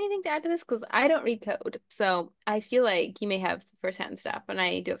 Ingrid, do you have anything to add to this? Because I don't read code, so I feel like you may have firsthand stuff, and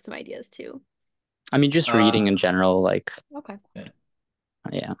I do have some ideas too. I mean, just reading Uh, in general, like, Okay. yeah.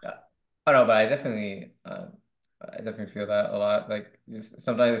 yeah. Yeah. I don't know, but I definitely feel that a lot. Like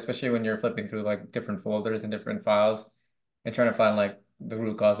sometimes, especially when you're flipping through like different folders and different files and trying to find like the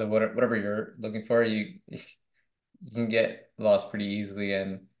root cause of whatever you're looking for, you can get lost pretty easily.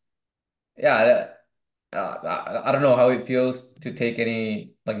 And yeah, I don't know how it feels to take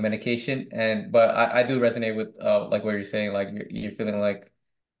any like medication, but I do resonate with like what you're saying. Like you're feeling like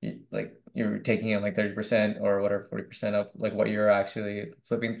you're taking in like 30% or whatever 40% of like what you're actually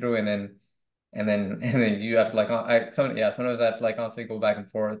flipping through, and then you have to like sometimes I have to like constantly go back and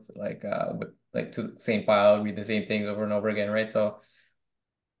forth like with like to the same file, read the same things over and over again, right? So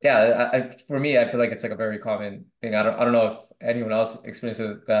yeah, for me I feel like it's like a very common thing. I don't know if anyone else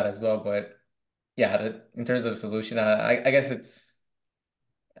experiences that as well, but yeah, in terms of solution, I guess it's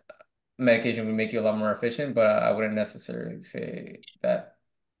medication would make you a lot more efficient, but I wouldn't necessarily say that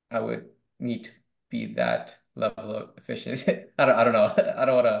I would need to be that level of efficient. I don't know. I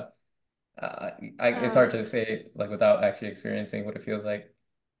don't want to. It's hard Um, to say like without actually experiencing what it feels like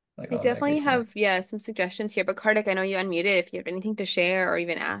I on definitely medication. Yeah. have, yeah, some suggestions here. But Kartik, I know you unmuted. If you have anything to share or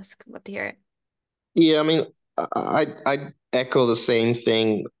even ask, love to hear it. Yeah, I mean, I echo the same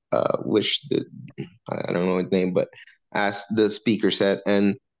thing, which I don't know his name, but as the speaker said,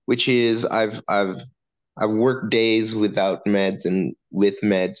 and which is I've worked days without meds and with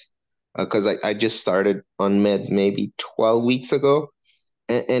meds, because I just started on meds maybe 12 weeks ago,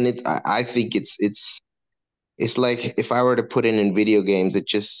 and I think it's like if I were to put in video games, it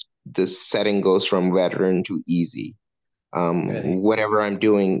just the setting goes from veteran to easy. Really? Whatever I'm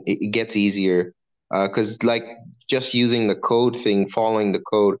doing, it gets easier. Because like just using the code thing, following the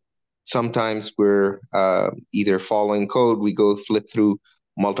code, sometimes we're either following code, we go flip through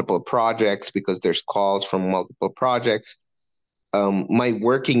multiple projects because there's calls from multiple projects. My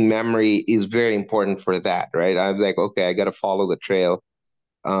working memory is very important for that, right? I'm like, okay, I got to follow the trail.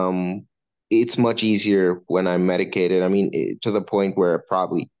 Um, it's much easier when I'm medicated. I mean, to the point where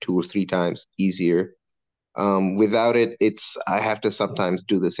probably 2 or 3 times easier. Without it, it's I have to sometimes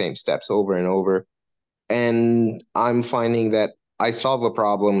do the same steps over and over. And I'm finding that I solve a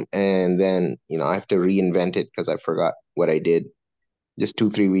problem and then, I have to reinvent it because I forgot what I did just 2,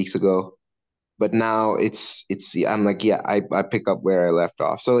 3 weeks ago. But now I'm like, yeah, I pick up where I left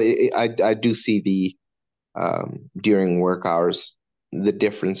off. So I do see the during work hours the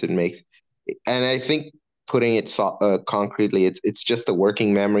difference it makes. And I think putting it concretely, it's just the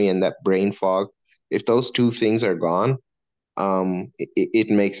working memory and that brain fog. If those two things are gone, it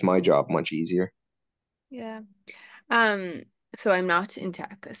makes my job much easier. Yeah. Um, so I'm not in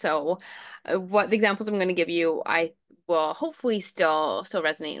tech. So what the examples I'm going to give you, I will hopefully still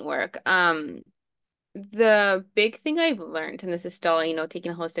resonate and work. The big thing I've learned, and this is still,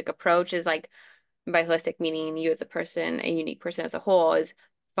 taking a holistic approach, is like by holistic meaning you as a person, a unique person as a whole, is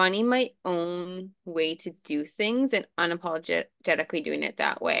finding my own way to do things and unapologetically doing it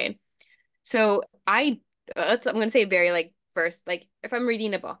that way. So I'm gonna say very like first, like if I'm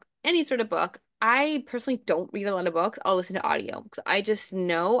reading a book, any sort of book, I personally don't read a lot of books. I'll listen to audio because I just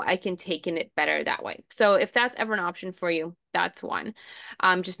know I can take in it better that way. So if that's ever an option for you, that's one.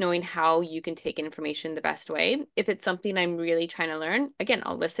 Just knowing how you can take in information the best way. If it's something I'm really trying to learn, again,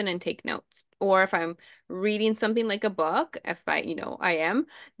 I'll listen and take notes. Or if I'm reading something like a book, if I am,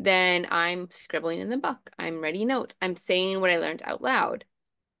 then I'm scribbling in the book. I'm writing notes. I'm saying what I learned out loud.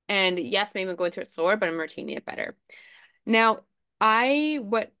 And yes, maybe I'm going through it slower, but I'm retaining it better. Now,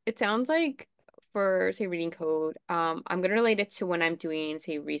 what it sounds like for, say, reading code, I'm gonna relate it to when I'm doing,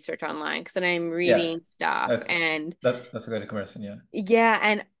 say, research online, because then I'm Yeah, reading stuff that's and that's a good comparison. Yeah. yeah,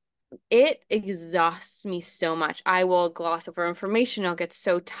 and it exhausts me so much. I will gloss over information. I'll get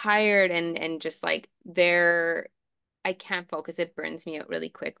so tired and just like I can't focus. It burns me out really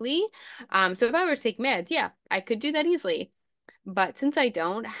quickly. So if I were to take meds, yeah, I could do that easily. But since I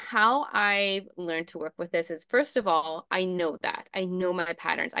don't, how I've learned to work with this is first of all, I know that. I know my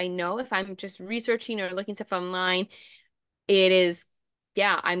patterns. I know if I'm just researching or looking stuff online, it is,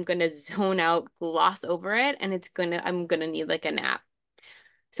 yeah, I'm gonna zone out, gloss over it, and I'm gonna need like a nap.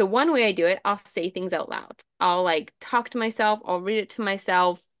 So one way I do it, I'll say things out loud. I'll like talk to myself, I'll read it to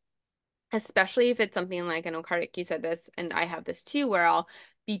myself, especially if it's something like, I know Kartik, you said this, and I have this too, where I'll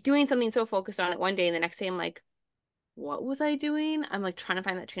be doing something so focused on it one day, and the next day I'm like, what was I doing? I'm like trying to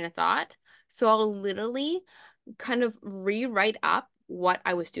find that train of thought. So I'll literally kind of rewrite up what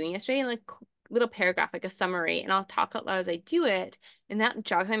I was doing yesterday in like little paragraph, like a summary, and I'll talk out loud as I do it, and that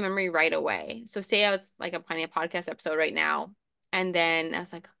jogs my memory right away. So say I was like, I'm planning a podcast episode right now, and then I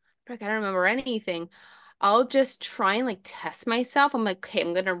was like, frick, I don't remember anything. I'll just try and like test myself. I'm like, okay,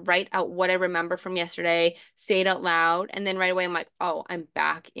 I'm gonna write out what I remember from yesterday, say it out loud, and then right away I'm like, oh, I'm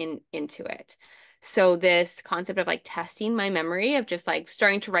back into it. So this concept of like testing my memory of just like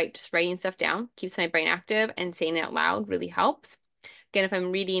starting to write, just writing stuff down, keeps my brain active, and saying it out loud really helps. Again, if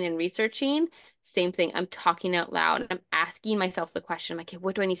I'm reading and researching, same thing. I'm talking out loud. I'm asking myself the question. I'm like, okay,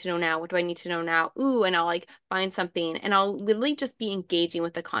 what do I need to know now? What do I need to know now? Ooh, and I'll like find something and I'll literally just be engaging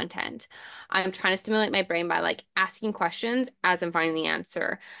with the content. I'm trying to stimulate my brain by like asking questions as I'm finding the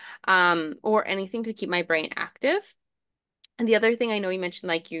answer, or anything to keep my brain active. And the other thing I know you mentioned,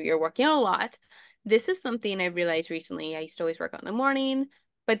 like you're working out a lot. This is something I realized recently. I used to always work out in the morning,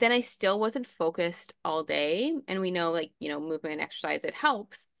 but then I still wasn't focused all day. And we know, like, movement and exercise, it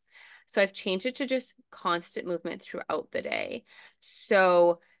helps. So I've changed it to just constant movement throughout the day.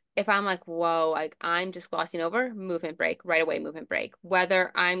 So if I'm like, whoa, like I'm just glossing over, movement break, right away, movement break.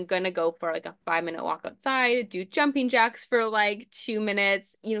 Whether I'm gonna go for like a 5 minute walk outside, do jumping jacks for like 2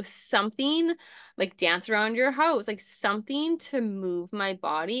 minutes, something like dance around your house, like something to move my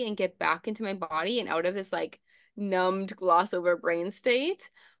body and get back into my body and out of this like numbed gloss over brain state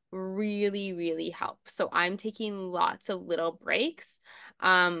really, really helps. So I'm taking lots of little breaks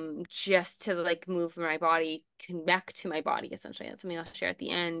just to like move my body, connect to my body essentially. That's something I'll share at the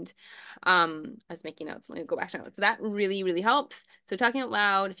end. I was making notes. Let me go back to notes. So that really, really helps. So talking out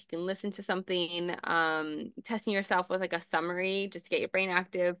loud, if you can listen to something, testing yourself with like a summary just to get your brain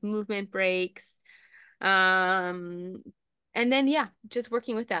active, movement breaks. Um, and then yeah, just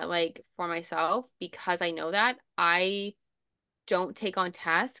working with that like for myself because I know that I don't take on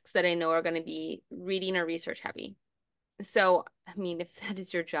tasks that I know are going to be reading or research heavy. So, I mean, if that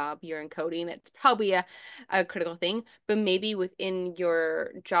is your job, you're in coding, it's probably a critical thing. But maybe within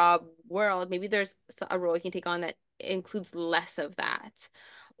your job world, maybe there's a role you can take on that includes less of that.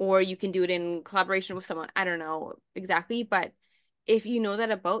 Or you can do it in collaboration with someone. I don't know exactly. But if you know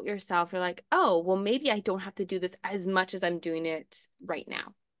that about yourself, you're like, oh, well, maybe I don't have to do this as much as I'm doing it right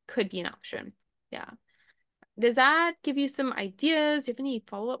now. Could be an option. Yeah. Does that give you some ideas? Do you have any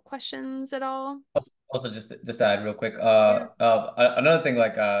follow-up questions at all? Also, just to add real quick, Yeah. another thing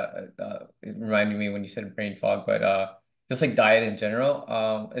like it reminded me when you said brain fog, but just like diet in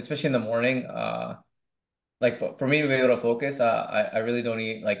general, especially in the morning, like for me to be able to focus, I really don't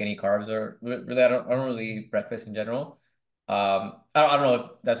eat like any carbs or really I don't really eat breakfast in general. I don't know if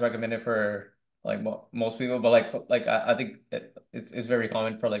that's recommended for like mo most people, but like I think it's very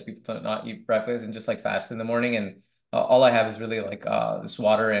common for like people to not eat breakfast and just like fast in the morning, and all I have is really like this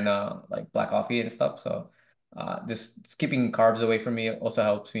water and like black coffee and stuff. So just keeping carbs away from me also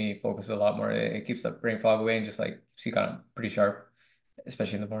helps me focus a lot more. It keeps the brain fog away and just like see kind of pretty sharp,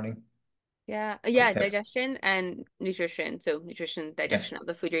 especially in the morning. Yeah. Quick Yeah, tip. digestion and nutrition. So nutrition, Yeah. digestion of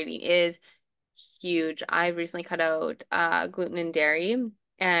the food you're eating is huge. I recently cut out gluten and dairy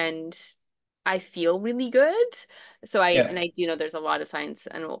and I feel really good. So Yeah. I do know there's a lot of science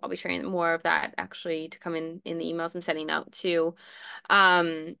and I'll be sharing more of that actually to come in the emails I'm sending out too.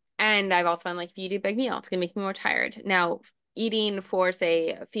 And I've also found like if you do big meal, it's gonna make me more tired. Now, eating for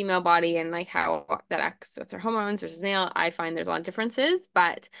say a female body and like how that acts with their hormones versus male, I find there's a lot of differences,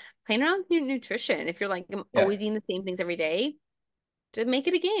 but playing around with your nutrition, if you're like I'm Yeah. always eating the same things every day, to make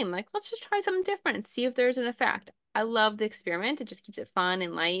it a game. Like, let's just try something different, see if there's an effect. I love the experiment. It just keeps it fun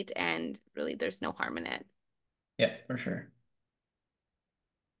and light, and really, there's no harm in it. Yeah, for sure.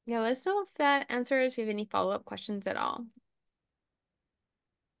 Yeah, let us know if that answers. If you have any follow-up questions at all.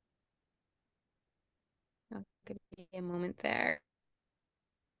 I'll give you a moment there.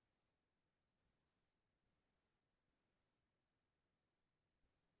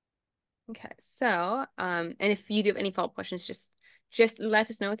 Okay, so and if you do have any follow-up questions, just let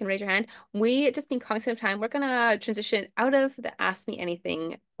us know. You can raise your hand. We just being cognizant of time, we're gonna transition out of the Ask Me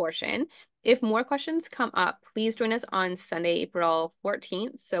Anything portion. If more questions come up, please join us on Sunday, April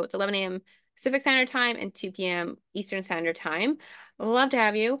 14th. So it's 11 a.m. Pacific Standard Time and 2 p.m. Eastern Standard Time. Love to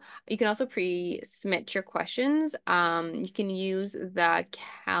have you. You can also pre-submit your questions. You can use the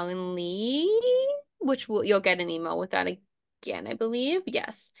Calendly, which you'll get an email with that again, I believe.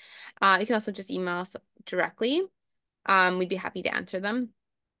 Yes. You can also just email us directly. We'd be happy to answer them.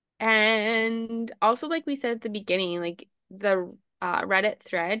 And also, like we said at the beginning, like the Reddit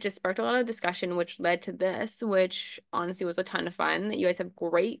thread just sparked a lot of discussion, which led to this, which honestly was a ton of fun. You guys have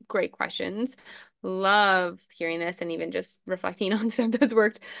great, great questions. Love hearing this and even just reflecting on stuff that's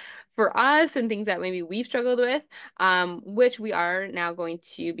worked for us and things that maybe we've struggled with, which we are now going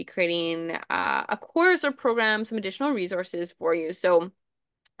to be creating a course or program, some additional resources for you. So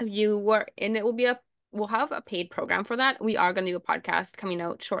if you were, and it will be we'll have a paid program for that. We are going to do a podcast coming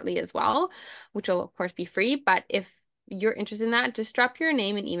out shortly as well, which will of course be free. But if you're interested in that, just drop your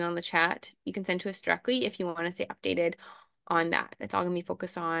name and email in the chat. You can send to us directly if you want to stay updated on that. It's all going to be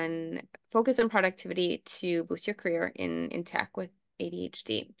focus on productivity to boost your career in tech with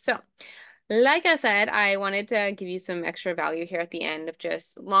ADHD. So like I said, I wanted to give you some extra value here at the end of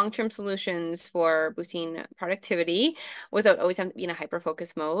just long-term solutions for boosting productivity without always having to be in a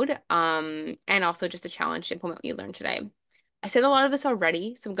hyper-focus mode. And also just a challenge to implement what you learned today. I said a lot of this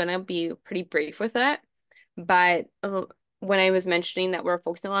already, so I'm gonna be pretty brief with it. But when I was mentioning that we're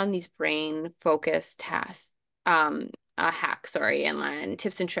focusing on these brain focus tasks, hacks, sorry, and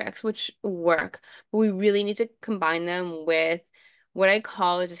tips and tricks, which work, but we really need to combine them with what I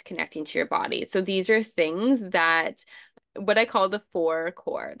call just connecting to your body. So these are things that what I call the four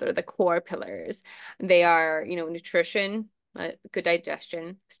core. They're the core pillars. They are, nutrition, good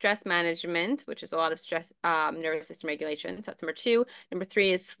digestion, stress management, which is a lot of stress, nervous system regulation. So that's number 2. Number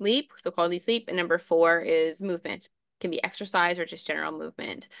 3 is sleep, so quality sleep. And number 4 is movement. It can be exercise or just general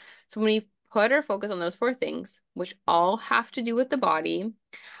movement. So when we put our focus on those 4 things, which all have to do with the body,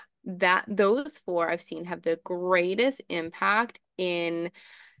 that those 4 I've seen have the greatest impact in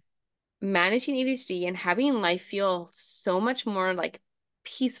managing ADHD and having life feel so much more like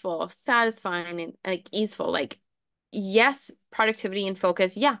peaceful, satisfying, and like easeful. Like, yes, productivity and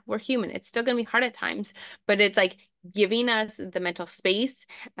focus, yeah, we're human. It's still gonna be hard at times, but it's like giving us the mental space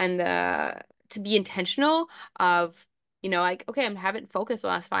and the to be intentional of, like, okay, I'm having focus the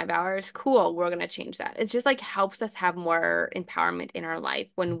last 5 hours. Cool, we're gonna change that. It just like helps us have more empowerment in our life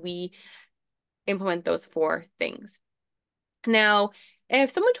when we implement those 4 things. Now,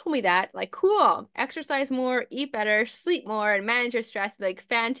 if someone told me that, like, cool, exercise more, eat better, sleep more, and manage your stress, like,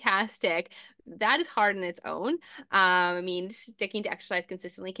 fantastic. That is hard in its own. I mean, sticking to exercise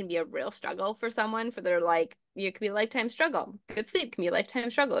consistently can be a real struggle for someone, for their, like, it could be a lifetime struggle. Good sleep can be a lifetime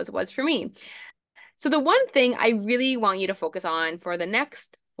struggle, as it was for me. So the one thing I really want you to focus on for the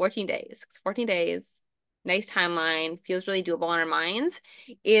next 14 days, 14 days, nice timeline, feels really doable on our minds,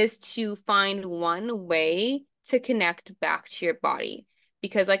 is to find one way to connect back to your body.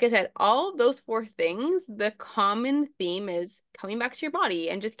 Because like I said, all of those 4 things, the common theme is coming back to your body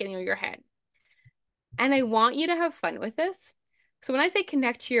and just getting out of your head. And I want you to have fun with this. So when I say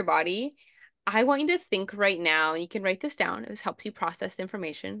connect to your body, I want you to think right now, and you can write this down. This helps you process the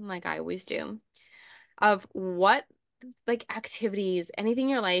information like I always do, of what like activities, anything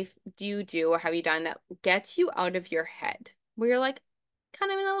in your life do you do or have you done that gets you out of your head, where you're like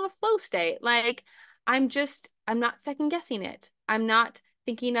kind of in a little flow state. Like I'm not second guessing it. I'm not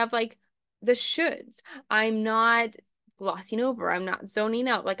thinking of like the shoulds. I'm not glossing over. I'm not zoning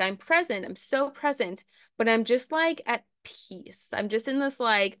out. Like I'm present. I'm so present, but I'm just like at peace. I'm just in this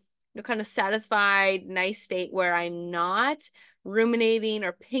like, kind of satisfied, nice state where I'm not ruminating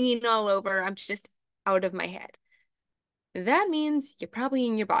or pinging all over. I'm just out of my head. That means you're probably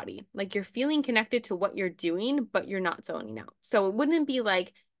in your body. Like you're feeling connected to what you're doing, but you're not zoning out. So it wouldn't be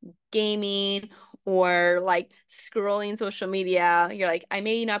like gaming or like scrolling social media. You're like, I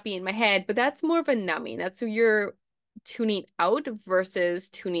may not be in my head, but that's more of a numbing. That's who you're tuning out versus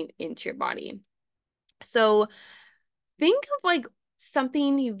tuning into your body. So think of like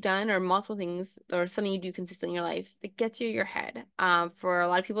something you've done or multiple things or something you do consistently in your life that gets you your head. For a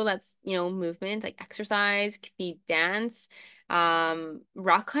lot of people, that's, movement, like exercise, could be dance.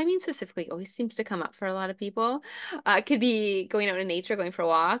 Rock climbing specifically always seems to come up for a lot of people. It could be going out in nature, going for a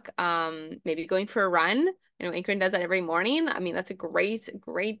walk, maybe going for a run. Anchorin does that every morning. I mean, that's a great,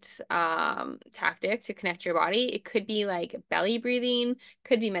 great tactic to connect your body. It could be like belly breathing,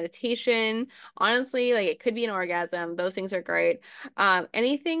 could be meditation. Honestly, like it could be an orgasm. Those things are great.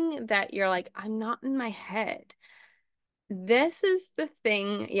 Anything that you're like, I'm not in my head. This is the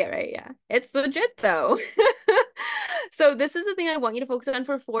thing. Yeah, right. Yeah. It's legit though. So this is the thing I want you to focus on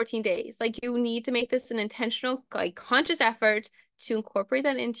for 14 days. Like you need to make this an intentional, like conscious effort to incorporate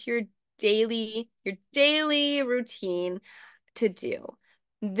that into your daily routine to do.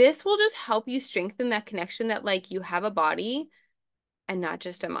 This will just help you strengthen that connection that like you have a body and not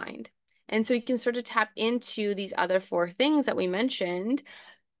just a mind. And so you can start to tap into these other 4 things that we mentioned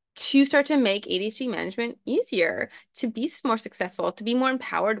to start to make ADHD management easier, to be more successful, to be more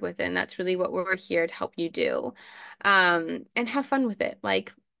empowered with it. And that's really what we're here to help you do. And have fun with it.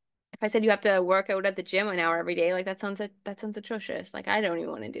 Like if I said you have to work out at the gym an hour every day, like that sounds atrocious. Like I don't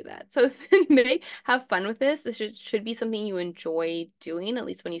even want to do that. So have fun with this. This should be something you enjoy doing, at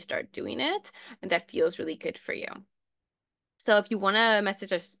least when you start doing it, and that feels really good for you. So if you want to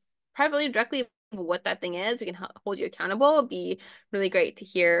message us privately, directly, what that thing is, we can hold you accountable. It'd be really great to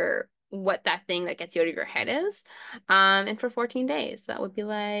hear what that thing that gets you out of your head is. And for 14 days, that would be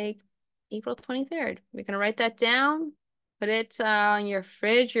like April 23rd. We're gonna write that down, put it on your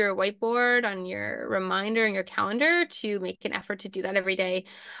fridge, your whiteboard, on your reminder, and your calendar to make an effort to do that every day.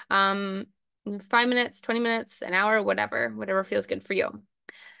 5 minutes, 20 minutes, an hour, whatever feels good for you.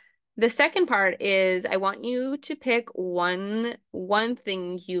 The second part is I want you to pick one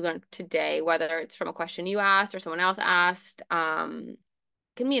thing you learned today, whether it's from a question you asked or someone else asked.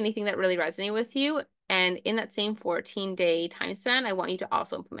 Can be anything that really resonated with you. And in that same 14-day time span, I want you to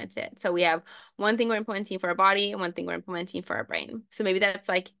also implement it. So we have one thing we're implementing for our body and one thing we're implementing for our brain. So maybe that's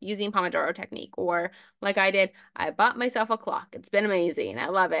like using Pomodoro technique, or like I did, I bought myself a clock. It's been amazing. I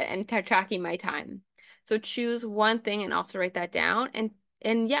love it. And tracking my time. So choose one thing and also write that down.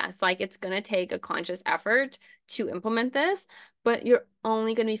 And yes, like it's going to take a conscious effort to implement this, but you're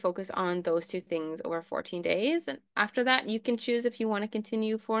only going to be focused on those two things over 14 days. And after that, you can choose if you want to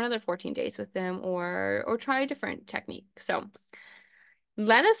continue for another 14 days with them or try a different technique. So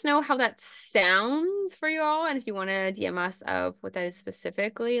let us know how that sounds for you all. And if you want to DM us of what that is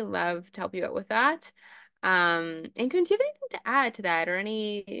specifically, love to help you out with that. And can you have anything to add to that, or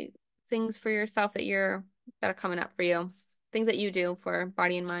any things for yourself that are coming up for you? Things that you do for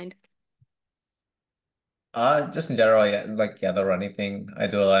body and mind? Just in general, yeah, like yeah, the running thing I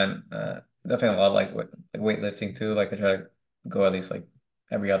do a lot. And, definitely a lot like weightlifting too. Like I try to go at least like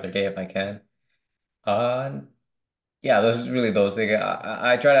every other day if I can. Uh, yeah, those really those things.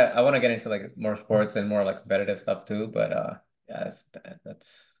 I try to I want to get into like more sports and more like competitive stuff too. But yeah,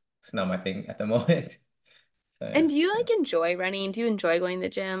 that's it's not my thing at the moment. So And yeah. do you Yeah. like enjoy running? Do you enjoy going to the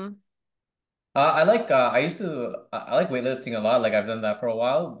gym? I like I used to I like weightlifting a lot. Like I've done that for a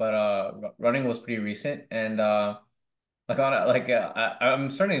while, but running was pretty recent. And I'm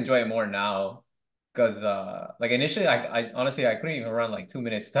starting to enjoy it more now because like initially I honestly I couldn't even run like 2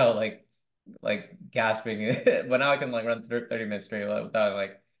 minutes without like gasping, but now I can like run 30 minutes straight without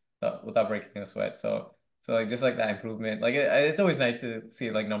without breaking a sweat. So like just like that improvement, like it's always nice to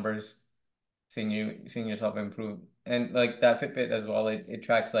see like numbers, seeing yourself improve. And like that Fitbit as well, it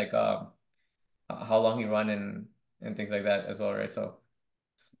tracks like how long you run and things like that as well, right? So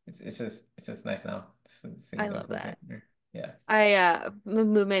it's just nice now, just seeing I the love improvement that. there. Yeah.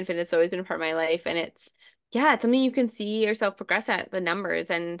 Movement fitness has always been a part of my life, and it's something you can see yourself progress at the numbers.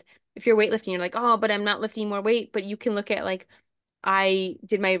 And if you're weightlifting, you're like, oh, but I'm not lifting more weight. But you can look at like I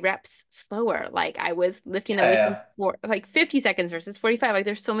did my reps slower. Like I was lifting Yeah, the weights in yeah, like 50 seconds versus 45. Like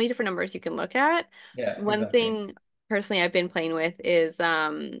there's so many different numbers you can look at. yeah, One exactly. thing personally I've been playing with is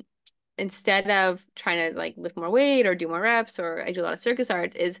instead of trying to like lift more weight or do more reps, or I do a lot of circus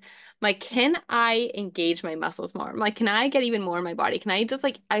arts, is like, can I engage my muscles more? I'm like, can I get even more in my body? Can I just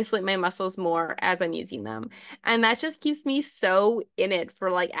like isolate my muscles more as I'm using them? And that just keeps me so in it for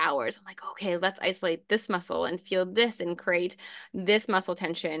like hours. I'm like, okay, let's isolate this muscle and feel this and create this muscle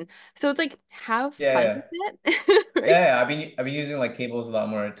tension. So it's like, have Yeah, fun yeah. with it, right? Yeah, yeah. I've been using like cables a lot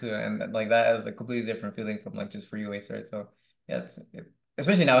more too, and like that is a completely different feeling from like just free weights, right? So yeah,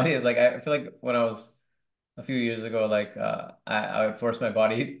 especially nowadays. Like I feel like when I was a few years ago, like I would force my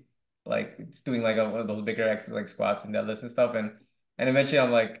body like it's doing like one of those bigger exercises like squats and deadlifts and stuff, and eventually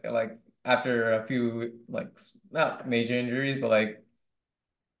I'm like after a few like not major injuries, but like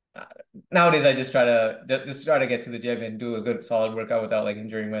uh, nowadays I just try to just try to get to the gym and do a good solid workout without like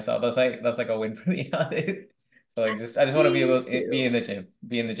injuring myself. That's like a win for me nowadays. So like just I just want to be Me able to too. be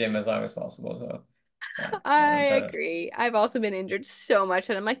in the gym as long as possible. So yeah, I I try to. agree. I've also been injured so much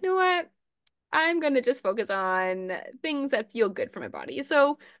that I'm like, you know what? I'm going to just focus on things that feel good for my body.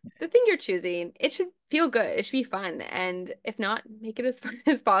 So the thing you're choosing, it should feel good. It should be fun. And if not, make it as fun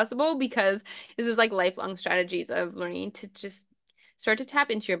as possible, because this is like lifelong strategies of learning to just start to tap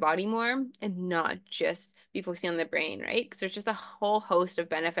into your body more and not just be focusing on the brain, right? Because there's just a whole host of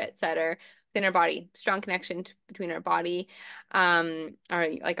benefits that are within our body, strong connection between our body, our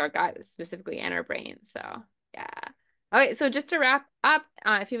like our gut specifically, and our brain. So yeah. Okay, so just to wrap up,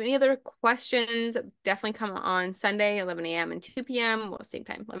 if you have any other questions, definitely come on Sunday, 11 a.m. and 2 p.m. Well, same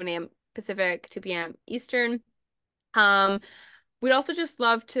time, 11 a.m. Pacific, 2 p.m. Eastern. Um, We'd also just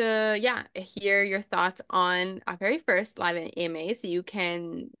love to, yeah, hear your thoughts on our very first live AMA. So you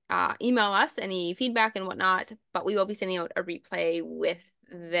can email us any feedback and whatnot, but we will be sending out a replay with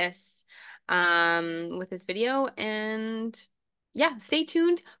this video. And yeah, stay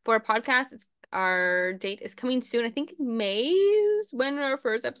tuned for a podcast. Our date is coming soon. I think May is when our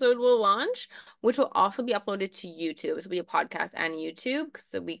first episode will launch, which will also be uploaded to YouTube. So it'll be a podcast and YouTube,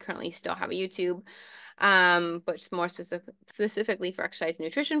 because we currently still have a YouTube, but just more specifically for exercise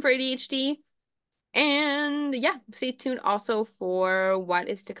nutrition for ADHD. And yeah, stay tuned also for what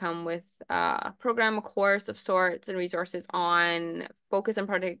is to come with a program, a course of sorts, and resources on focus and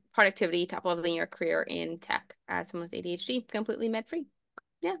productivity to up-leveling your career in tech as someone with ADHD, completely med-free.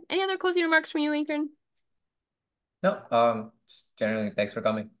 Yeah. Any other closing remarks from you, Akron? No, just generally, thanks for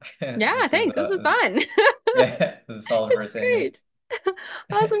coming. Yeah, This was thanks. This was fun. yeah, this is a solid It's first AMA. great.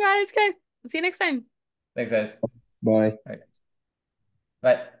 Awesome, guys. Okay. See you next time. Thanks, guys. Bye. All right.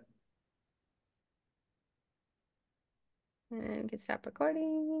 Bye. And we can stop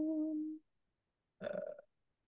recording.